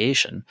solar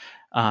radiation,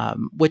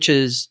 which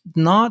is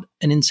not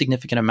an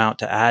insignificant amount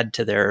to add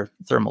to their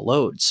thermal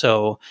load.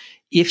 So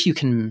if you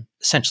can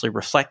essentially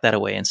reflect that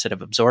away instead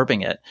of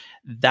absorbing it,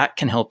 that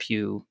can help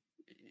you,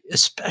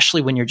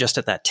 especially when you're just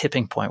at that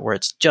tipping point where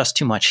it's just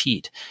too much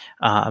heat.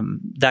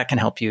 That can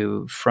help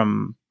you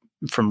from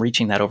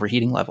reaching that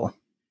overheating level.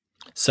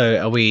 So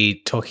are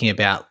we talking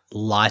about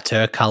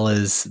lighter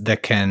colors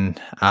that can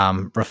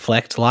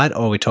reflect light,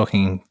 or are we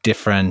talking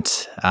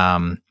different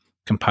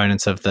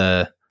components of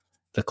the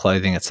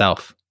clothing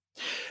itself?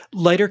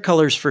 Lighter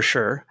colors for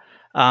sure.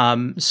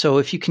 So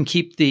if you can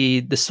keep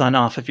the sun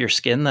off of your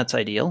skin, that's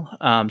ideal.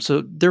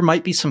 So there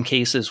might be some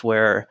cases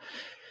where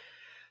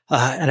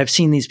and I've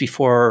seen these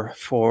before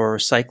for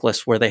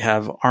cyclists where they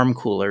have arm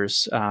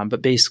coolers, but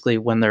basically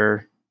when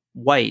they're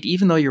white,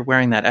 even though you're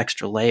wearing that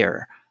extra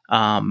layer,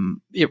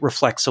 it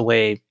reflects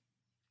away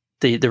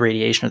the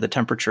radiation or the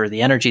temperature, or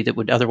the energy that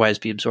would otherwise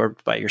be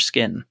absorbed by your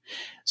skin.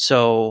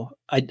 So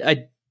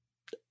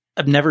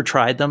I've never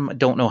tried them. I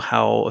don't know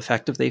how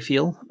effective they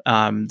feel.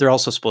 They're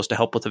also supposed to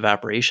help with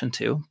evaporation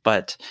too,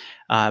 but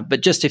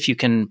just if you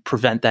can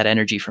prevent that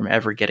energy from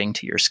ever getting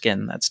to your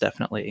skin, that's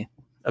definitely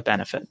a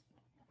benefit.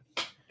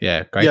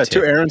 Yeah, great. Yeah,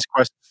 tip.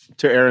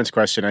 to Aaron's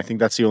question, I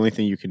think that's the only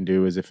thing you can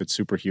do is if it's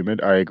super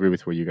humid. I agree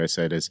with what you guys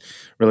said. Is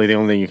really the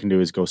only thing you can do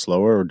is go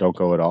slower or don't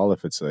go at all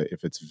if it's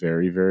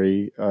very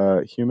very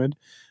humid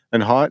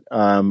and hot.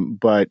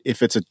 But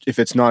if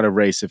it's not a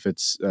race, if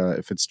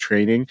it's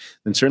training,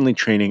 then certainly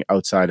training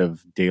outside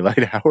of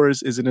daylight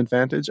hours is an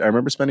advantage. I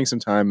remember spending some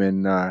time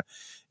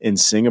in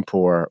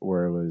Singapore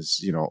where it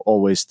was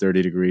always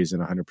 30 degrees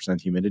and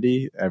 100%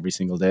 humidity every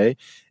single day.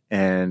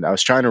 And I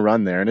was trying to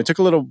run there, and it took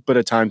a little bit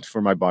of time for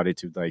my body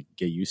to like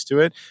get used to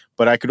it.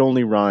 But I could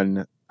only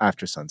run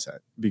after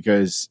sunset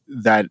because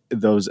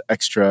those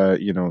extra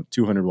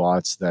 200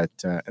 watts that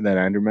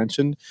Andrew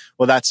mentioned.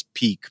 Well, that's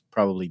peak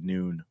probably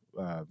noon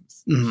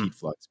heat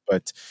flux,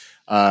 but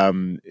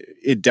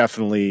it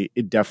definitely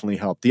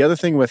helped. The other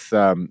thing with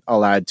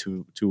I'll add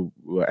to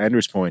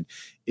Andrew's point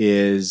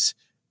is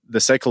the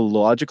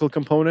psychological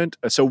component.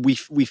 So we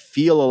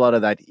feel a lot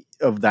of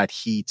that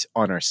heat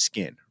on our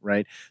skin,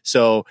 right?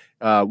 So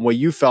what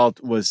you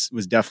felt was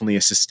definitely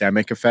a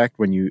systemic effect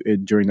when you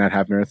during that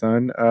half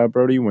marathon,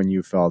 Brody, when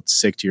you felt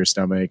sick to your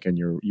stomach and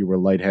you were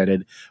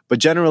lightheaded. But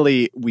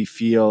generally, we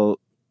feel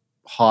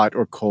hot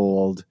or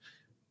cold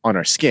on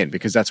our skin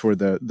because that's where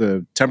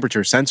the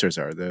temperature sensors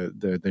are.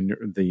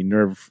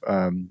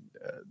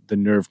 The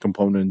nerve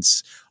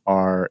components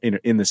are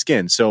in the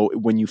skin. So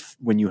when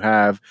you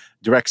have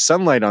direct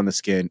sunlight on the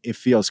skin, it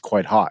feels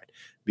quite hot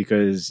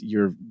because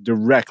you're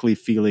directly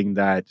feeling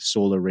that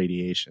solar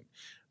radiation.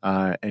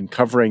 And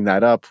covering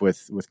that up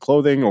with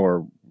clothing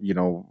or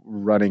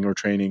running or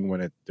training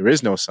when there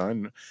is no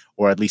sun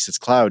or at least it's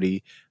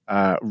cloudy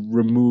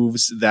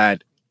removes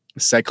that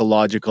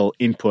psychological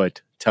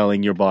input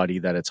telling your body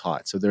that it's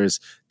hot. So there's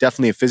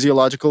definitely a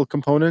physiological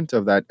component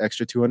of that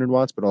extra 200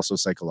 watts, but also a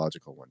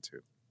psychological one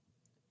too.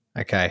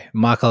 Okay,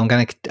 Michael, I'm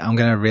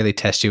gonna really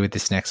test you with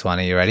this next one.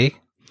 Are you ready?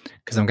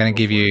 Because I'm going to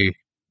give you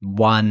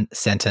one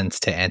sentence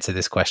to answer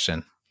this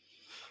question.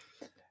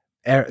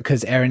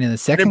 Because Aaron, in the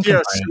second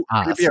component,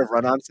 could it be a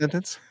run-on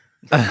sentence?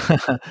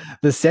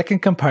 The second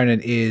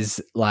component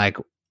is like,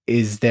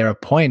 is there a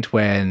point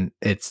when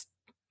it's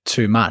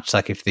too much?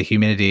 Like if the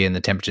humidity and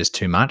the temperature is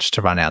too much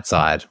to run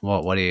outside,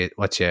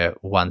 what's your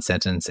one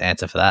sentence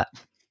answer for that?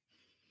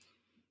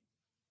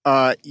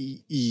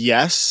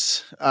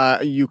 Yes.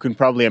 You can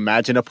probably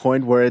imagine a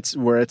point where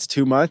it's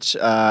too much.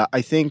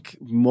 I think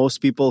most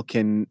people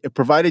can,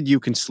 provided you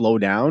can slow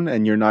down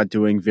and you're not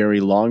doing very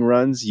long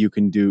runs, you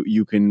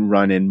can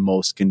run in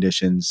most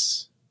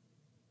conditions.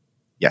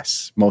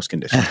 Yes, most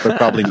conditions, but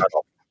probably not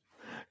all.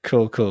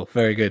 Cool.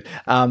 Very good.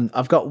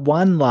 I've got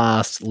one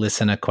last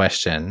listener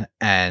question,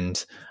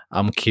 and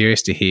I'm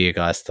curious to hear you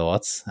guys'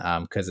 thoughts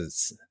because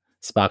it's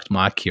sparked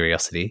my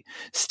curiosity.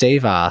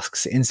 Steve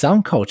asks, in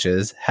some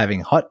cultures,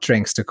 having hot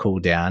drinks to cool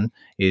down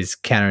is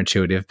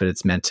counterintuitive, but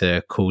it's meant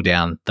to cool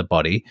down the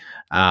body.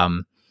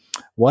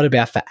 What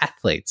about for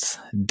athletes?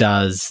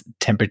 Does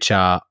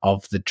temperature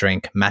of the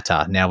drink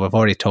matter? Now, we've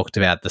already talked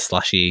about the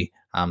slushy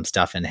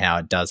stuff and how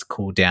it does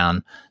cool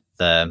down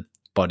the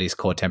body's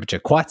core temperature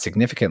quite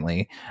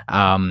significantly.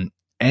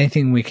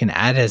 Anything we can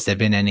add? Has there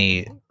been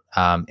any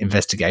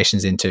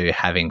investigations into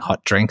having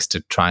hot drinks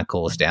to try and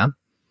cool us down?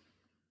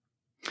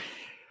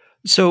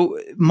 So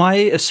my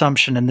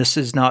assumption, and this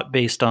is not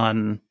based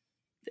on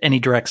any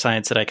direct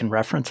science that I can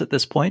reference at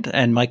this point,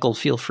 and Michael,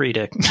 feel free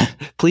to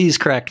please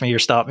correct me or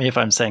stop me if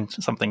I'm saying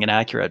something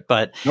inaccurate.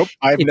 But nope,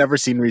 I've never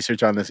seen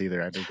research on this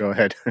either. Andrew, go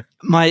ahead.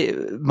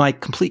 My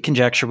complete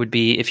conjecture would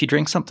be if you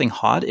drink something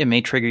hot, it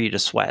may trigger you to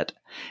sweat.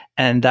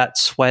 And that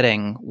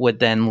sweating would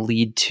then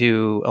lead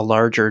to a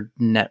larger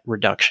net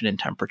reduction in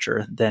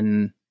temperature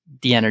than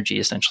the energy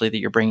essentially that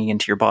you're bringing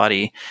into your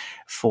body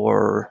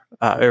for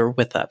or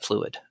with that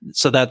fluid.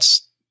 So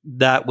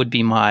that would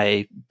be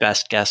my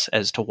best guess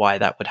as to why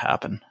that would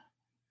happen.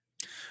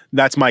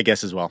 That's my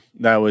guess as well.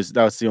 That was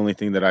the only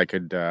thing that I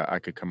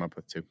could come up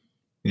with too.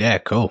 Yeah,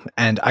 cool.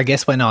 And I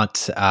guess we're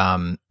not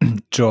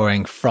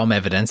drawing from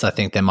evidence. I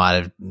think there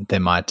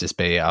might just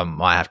be. I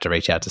might have to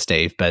reach out to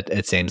Steve, but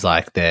it seems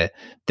like there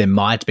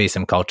might be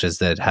some cultures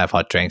that have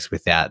hot drinks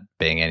without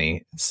being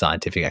any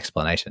scientific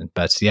explanation.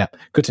 But yeah,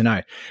 good to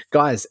know,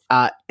 guys.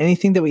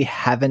 Anything that we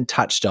haven't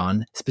touched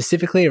on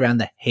specifically around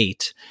the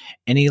heat?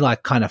 Any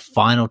like kind of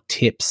final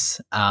tips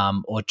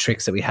or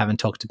tricks that we haven't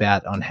talked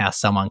about on how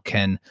someone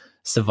can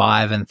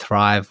survive and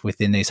thrive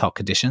within these hot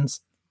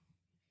conditions?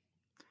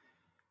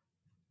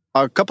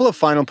 A couple of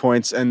final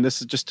points, and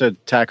this is just to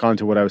tack on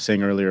to what I was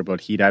saying earlier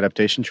about heat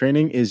adaptation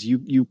training, is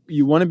you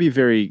want to be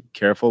very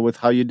careful with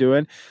how you do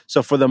it.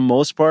 So for the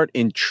most part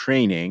in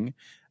training,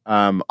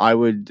 I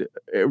would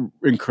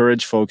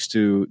encourage folks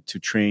to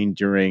train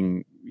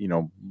during,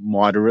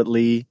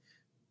 moderately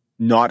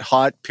not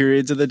hot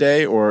periods of the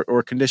day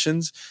or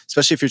conditions,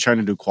 especially if you're trying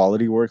to do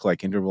quality work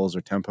like intervals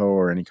or tempo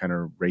or any kind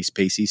of race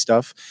pacey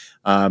stuff,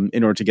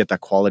 in order to get that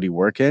quality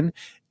work in,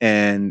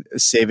 and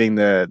saving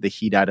the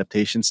heat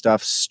adaptation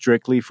stuff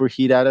strictly for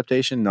heat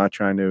adaptation, not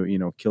trying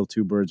to kill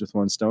two birds with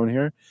one stone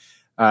here.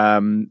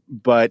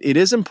 But it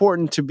is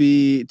important to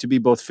be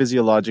both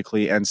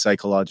physiologically and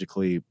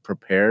psychologically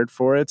prepared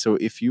for it. So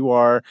if you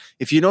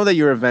know that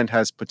your event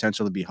has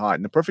potential to be hot,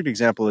 and the perfect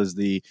example is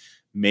the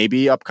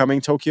maybe upcoming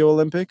Tokyo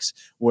Olympics,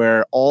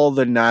 where all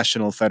the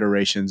national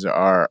federations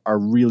are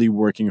really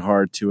working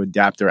hard to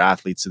adapt their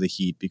athletes to the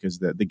heat, because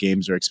the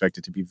games are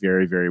expected to be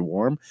very, very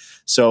warm.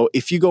 So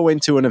if you go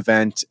into an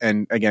event,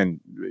 and again,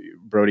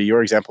 Brody,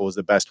 your example was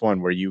the best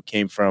one, where you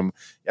came from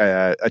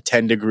a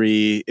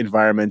 10-degree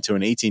environment to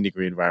an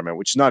 18-degree environment,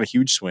 which is not a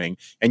huge swing,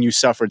 and you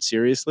suffered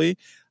seriously.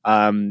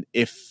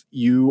 If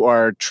you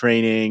are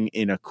training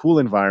in a cool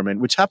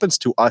environment, which happens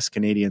to us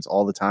Canadians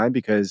all the time,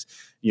 because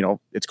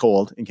it's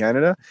cold in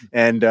Canada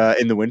and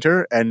in the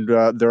winter, and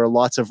there are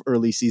lots of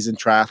early season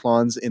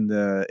triathlons in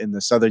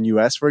the southern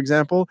US, for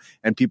example,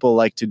 and people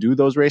like to do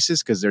those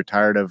races because they're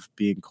tired of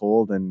being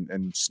cold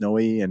and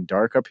snowy and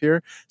dark up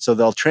here. So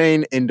they'll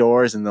train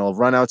indoors and they'll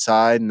run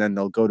outside, and then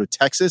they'll go to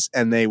Texas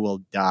and they will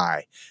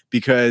die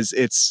because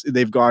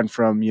they've gone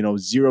from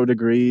 0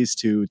 degrees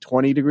to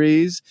 20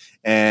 degrees,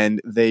 and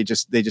they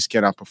just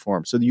cannot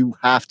perform. So you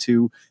have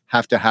to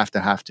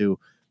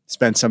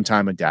spend some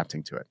time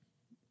adapting to it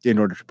in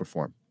order to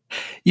perform.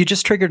 You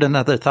just triggered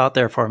another thought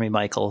there for me,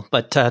 Michael.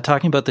 But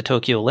talking about the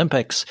Tokyo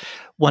Olympics,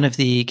 one of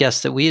the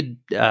guests that we had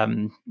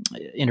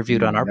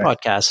interviewed on our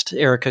podcast,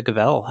 Erica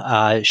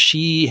Gavel,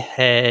 she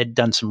had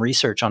done some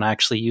research on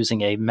actually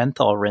using a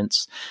menthol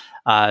rinse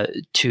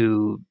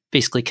to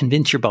basically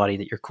convince your body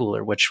that you're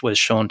cooler, which was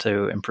shown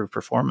to improve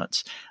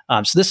performance.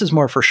 So this is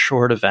more for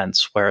short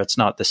events where it's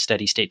not the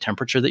steady state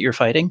temperature that you're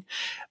fighting,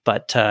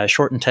 but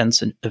short,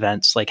 intense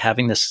events, like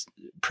having this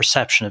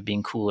perception of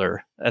being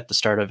cooler at the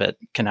start of it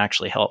can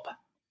actually help.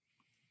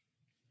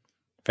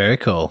 Very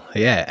cool.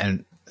 Yeah.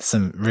 And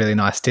some really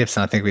nice tips.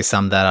 And I think we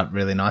summed that up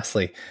really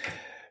nicely.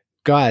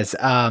 Guys,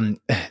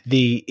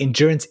 the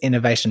Endurance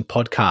Innovation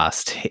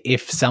Podcast,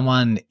 if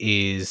someone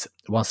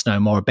wants to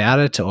know more about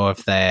it, or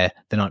if they're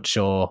not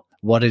sure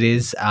what it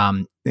is,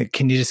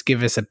 can you just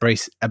give us a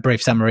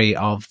brief summary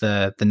of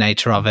the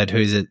nature of it,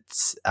 whose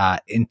its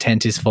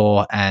intent is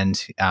for,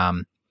 and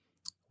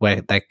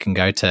where they can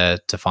go to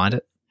find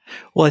it?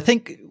 Well, I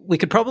think we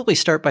could probably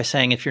start by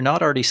saying, if you're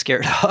not already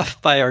scared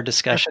off by our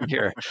discussion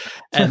here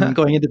and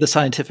going into the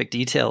scientific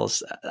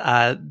details,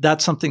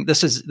 that's something,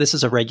 this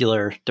is a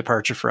regular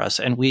departure for us.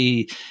 And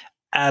we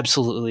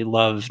absolutely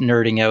love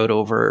nerding out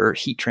over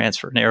heat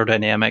transfer and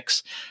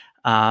aerodynamics.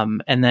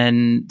 And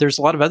then there's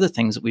a lot of other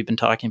things that we've been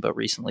talking about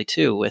recently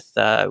too, with,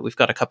 we've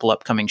got a couple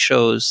upcoming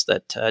shows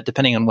that,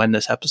 depending on when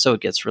this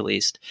episode gets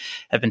released,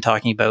 have been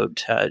talking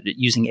about,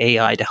 using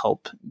AI to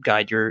help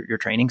guide your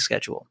training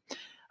schedule.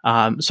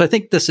 So I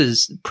think this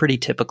is pretty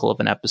typical of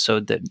an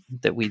episode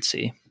that we'd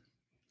see.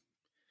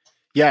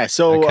 Yeah.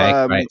 So,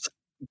 great.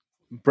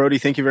 Brody,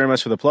 thank you very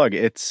much for the plug.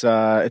 It's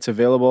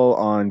available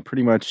on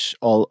pretty much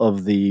all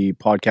of the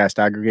podcast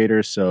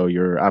aggregators. So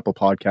your Apple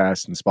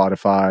Podcasts and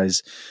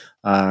Spotify's,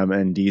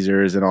 and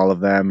Deezers and all of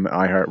them,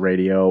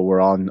 iHeartRadio.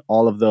 We're on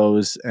all of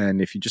those.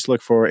 And if you just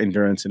look for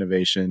Endurance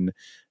Innovation,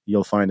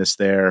 you'll find us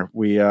there.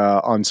 We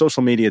on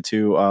social media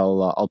too.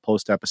 I'll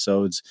post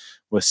episodes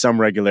with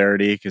some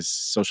regularity, because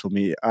social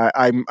media.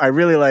 I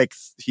really like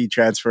heat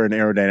transfer and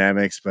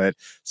aerodynamics, but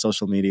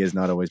social media is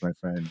not always my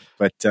friend.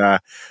 But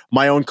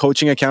my own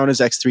coaching account is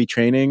X3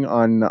 Training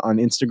on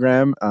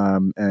Instagram,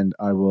 and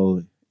I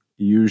will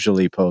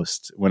usually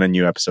post when a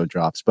new episode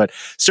drops. But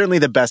certainly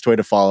the best way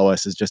to follow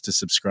us is just to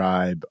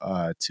subscribe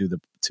to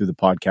the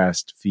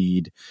podcast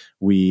feed.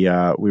 We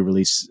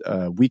release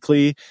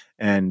weekly,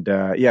 and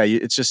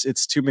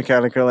it's two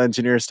mechanical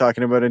engineers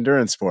talking about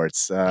endurance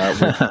sports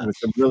with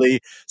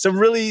some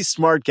really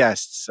smart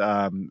guests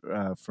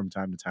from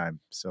time to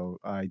time. So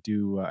I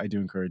do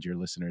encourage your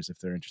listeners, if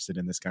they're interested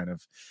in this kind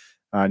of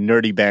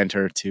nerdy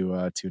banter,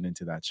 to tune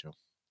into that show.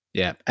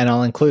 Yeah, and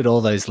I'll include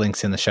all those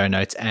links in the show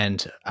notes,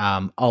 and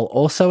I'll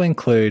also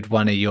include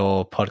one of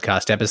your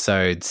podcast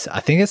episodes. I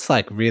think it's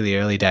like really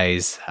early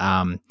days.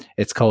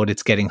 It's called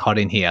It's Getting Hot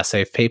in Here. So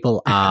if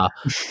people are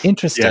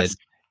interested Yes.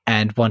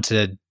 and want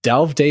to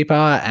delve deeper,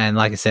 and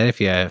like I said,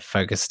 if you're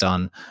focused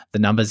on the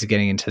numbers of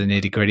getting into the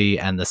nitty-gritty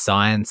and the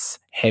science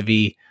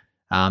heavy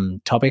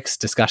topics,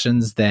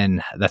 discussions,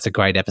 then that's a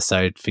great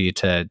episode for you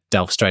to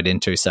delve straight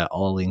into. So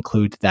I'll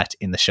include that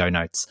in the show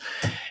notes.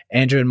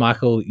 Andrew and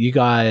Michael, you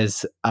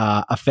guys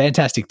are a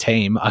fantastic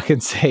team. I can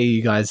see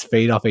you guys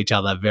feed off each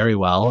other very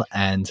well.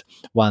 And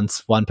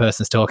once one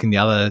person's talking, the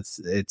other,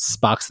 it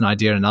sparks an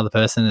idea in another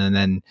person. And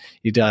then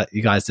you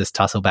guys just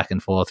tussle back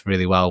and forth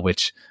really well,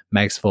 which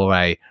makes for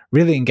a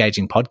really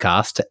engaging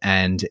podcast.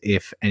 And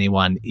if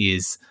anyone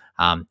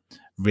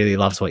really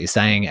loves what you're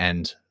saying,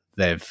 and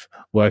they've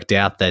worked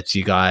out that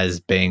you guys,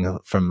 being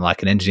from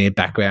like an engineer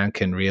background,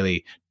 can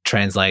really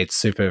translate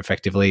super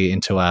effectively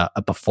into a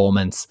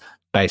performance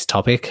based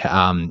topic,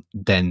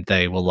 then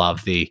they will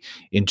love the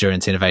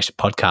Endurance Innovation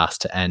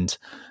podcast. And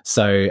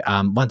so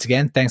once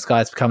again, thanks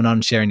guys for coming on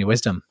and sharing your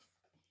wisdom.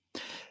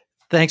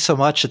 Thanks so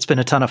much. It's been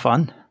a ton of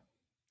fun.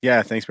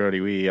 Yeah, thanks,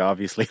 Brody. We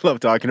obviously love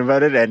talking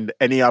about it, and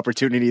any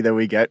opportunity that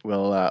we get,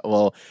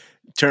 we'll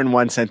turn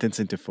one sentence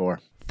into 4.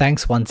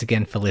 Thanks once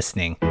again for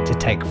listening. To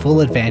take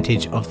full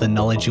advantage of the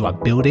knowledge you are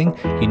building,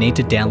 you need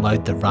to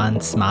download the Run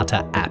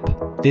Smarter app.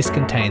 This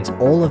contains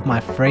all of my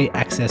free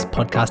access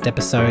podcast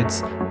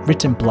episodes,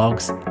 written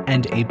blogs,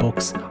 and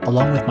ebooks,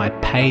 along with my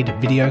paid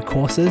video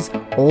courses,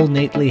 all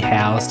neatly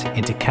housed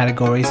into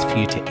categories for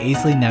you to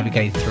easily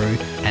navigate through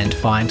and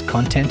find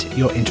content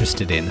you're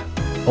interested in.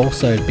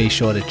 Also, be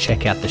sure to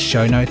check out the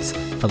show notes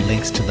for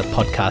links to the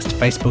podcast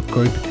Facebook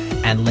group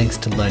and links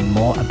to learn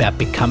more about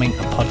becoming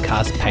a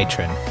podcast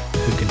patron,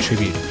 who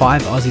contribute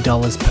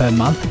 $5 per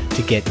month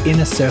to get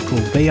Inner Circle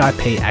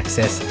VIP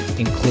access,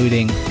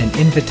 including an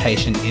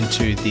invitation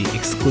into the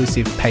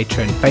exclusive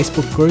patron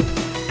Facebook group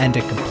and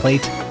a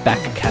complete back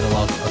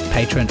catalogue of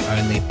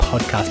patron-only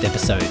podcast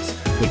episodes,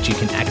 which you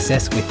can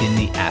access within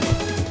the app.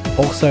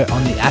 Also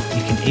on the app,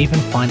 you can even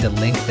find a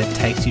link that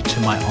takes you to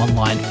my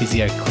online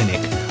physio clinic,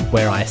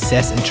 where I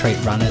assess and treat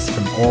runners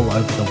from all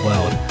over the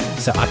world,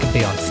 so I can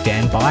be on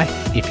standby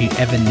if you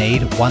ever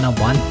need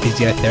one-on-one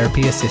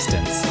physiotherapy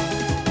assistance.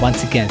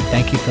 Once again,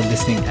 thank you for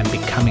listening and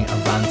becoming a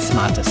Run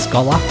Smarter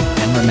scholar.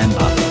 And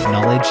remember,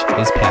 knowledge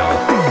is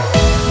power.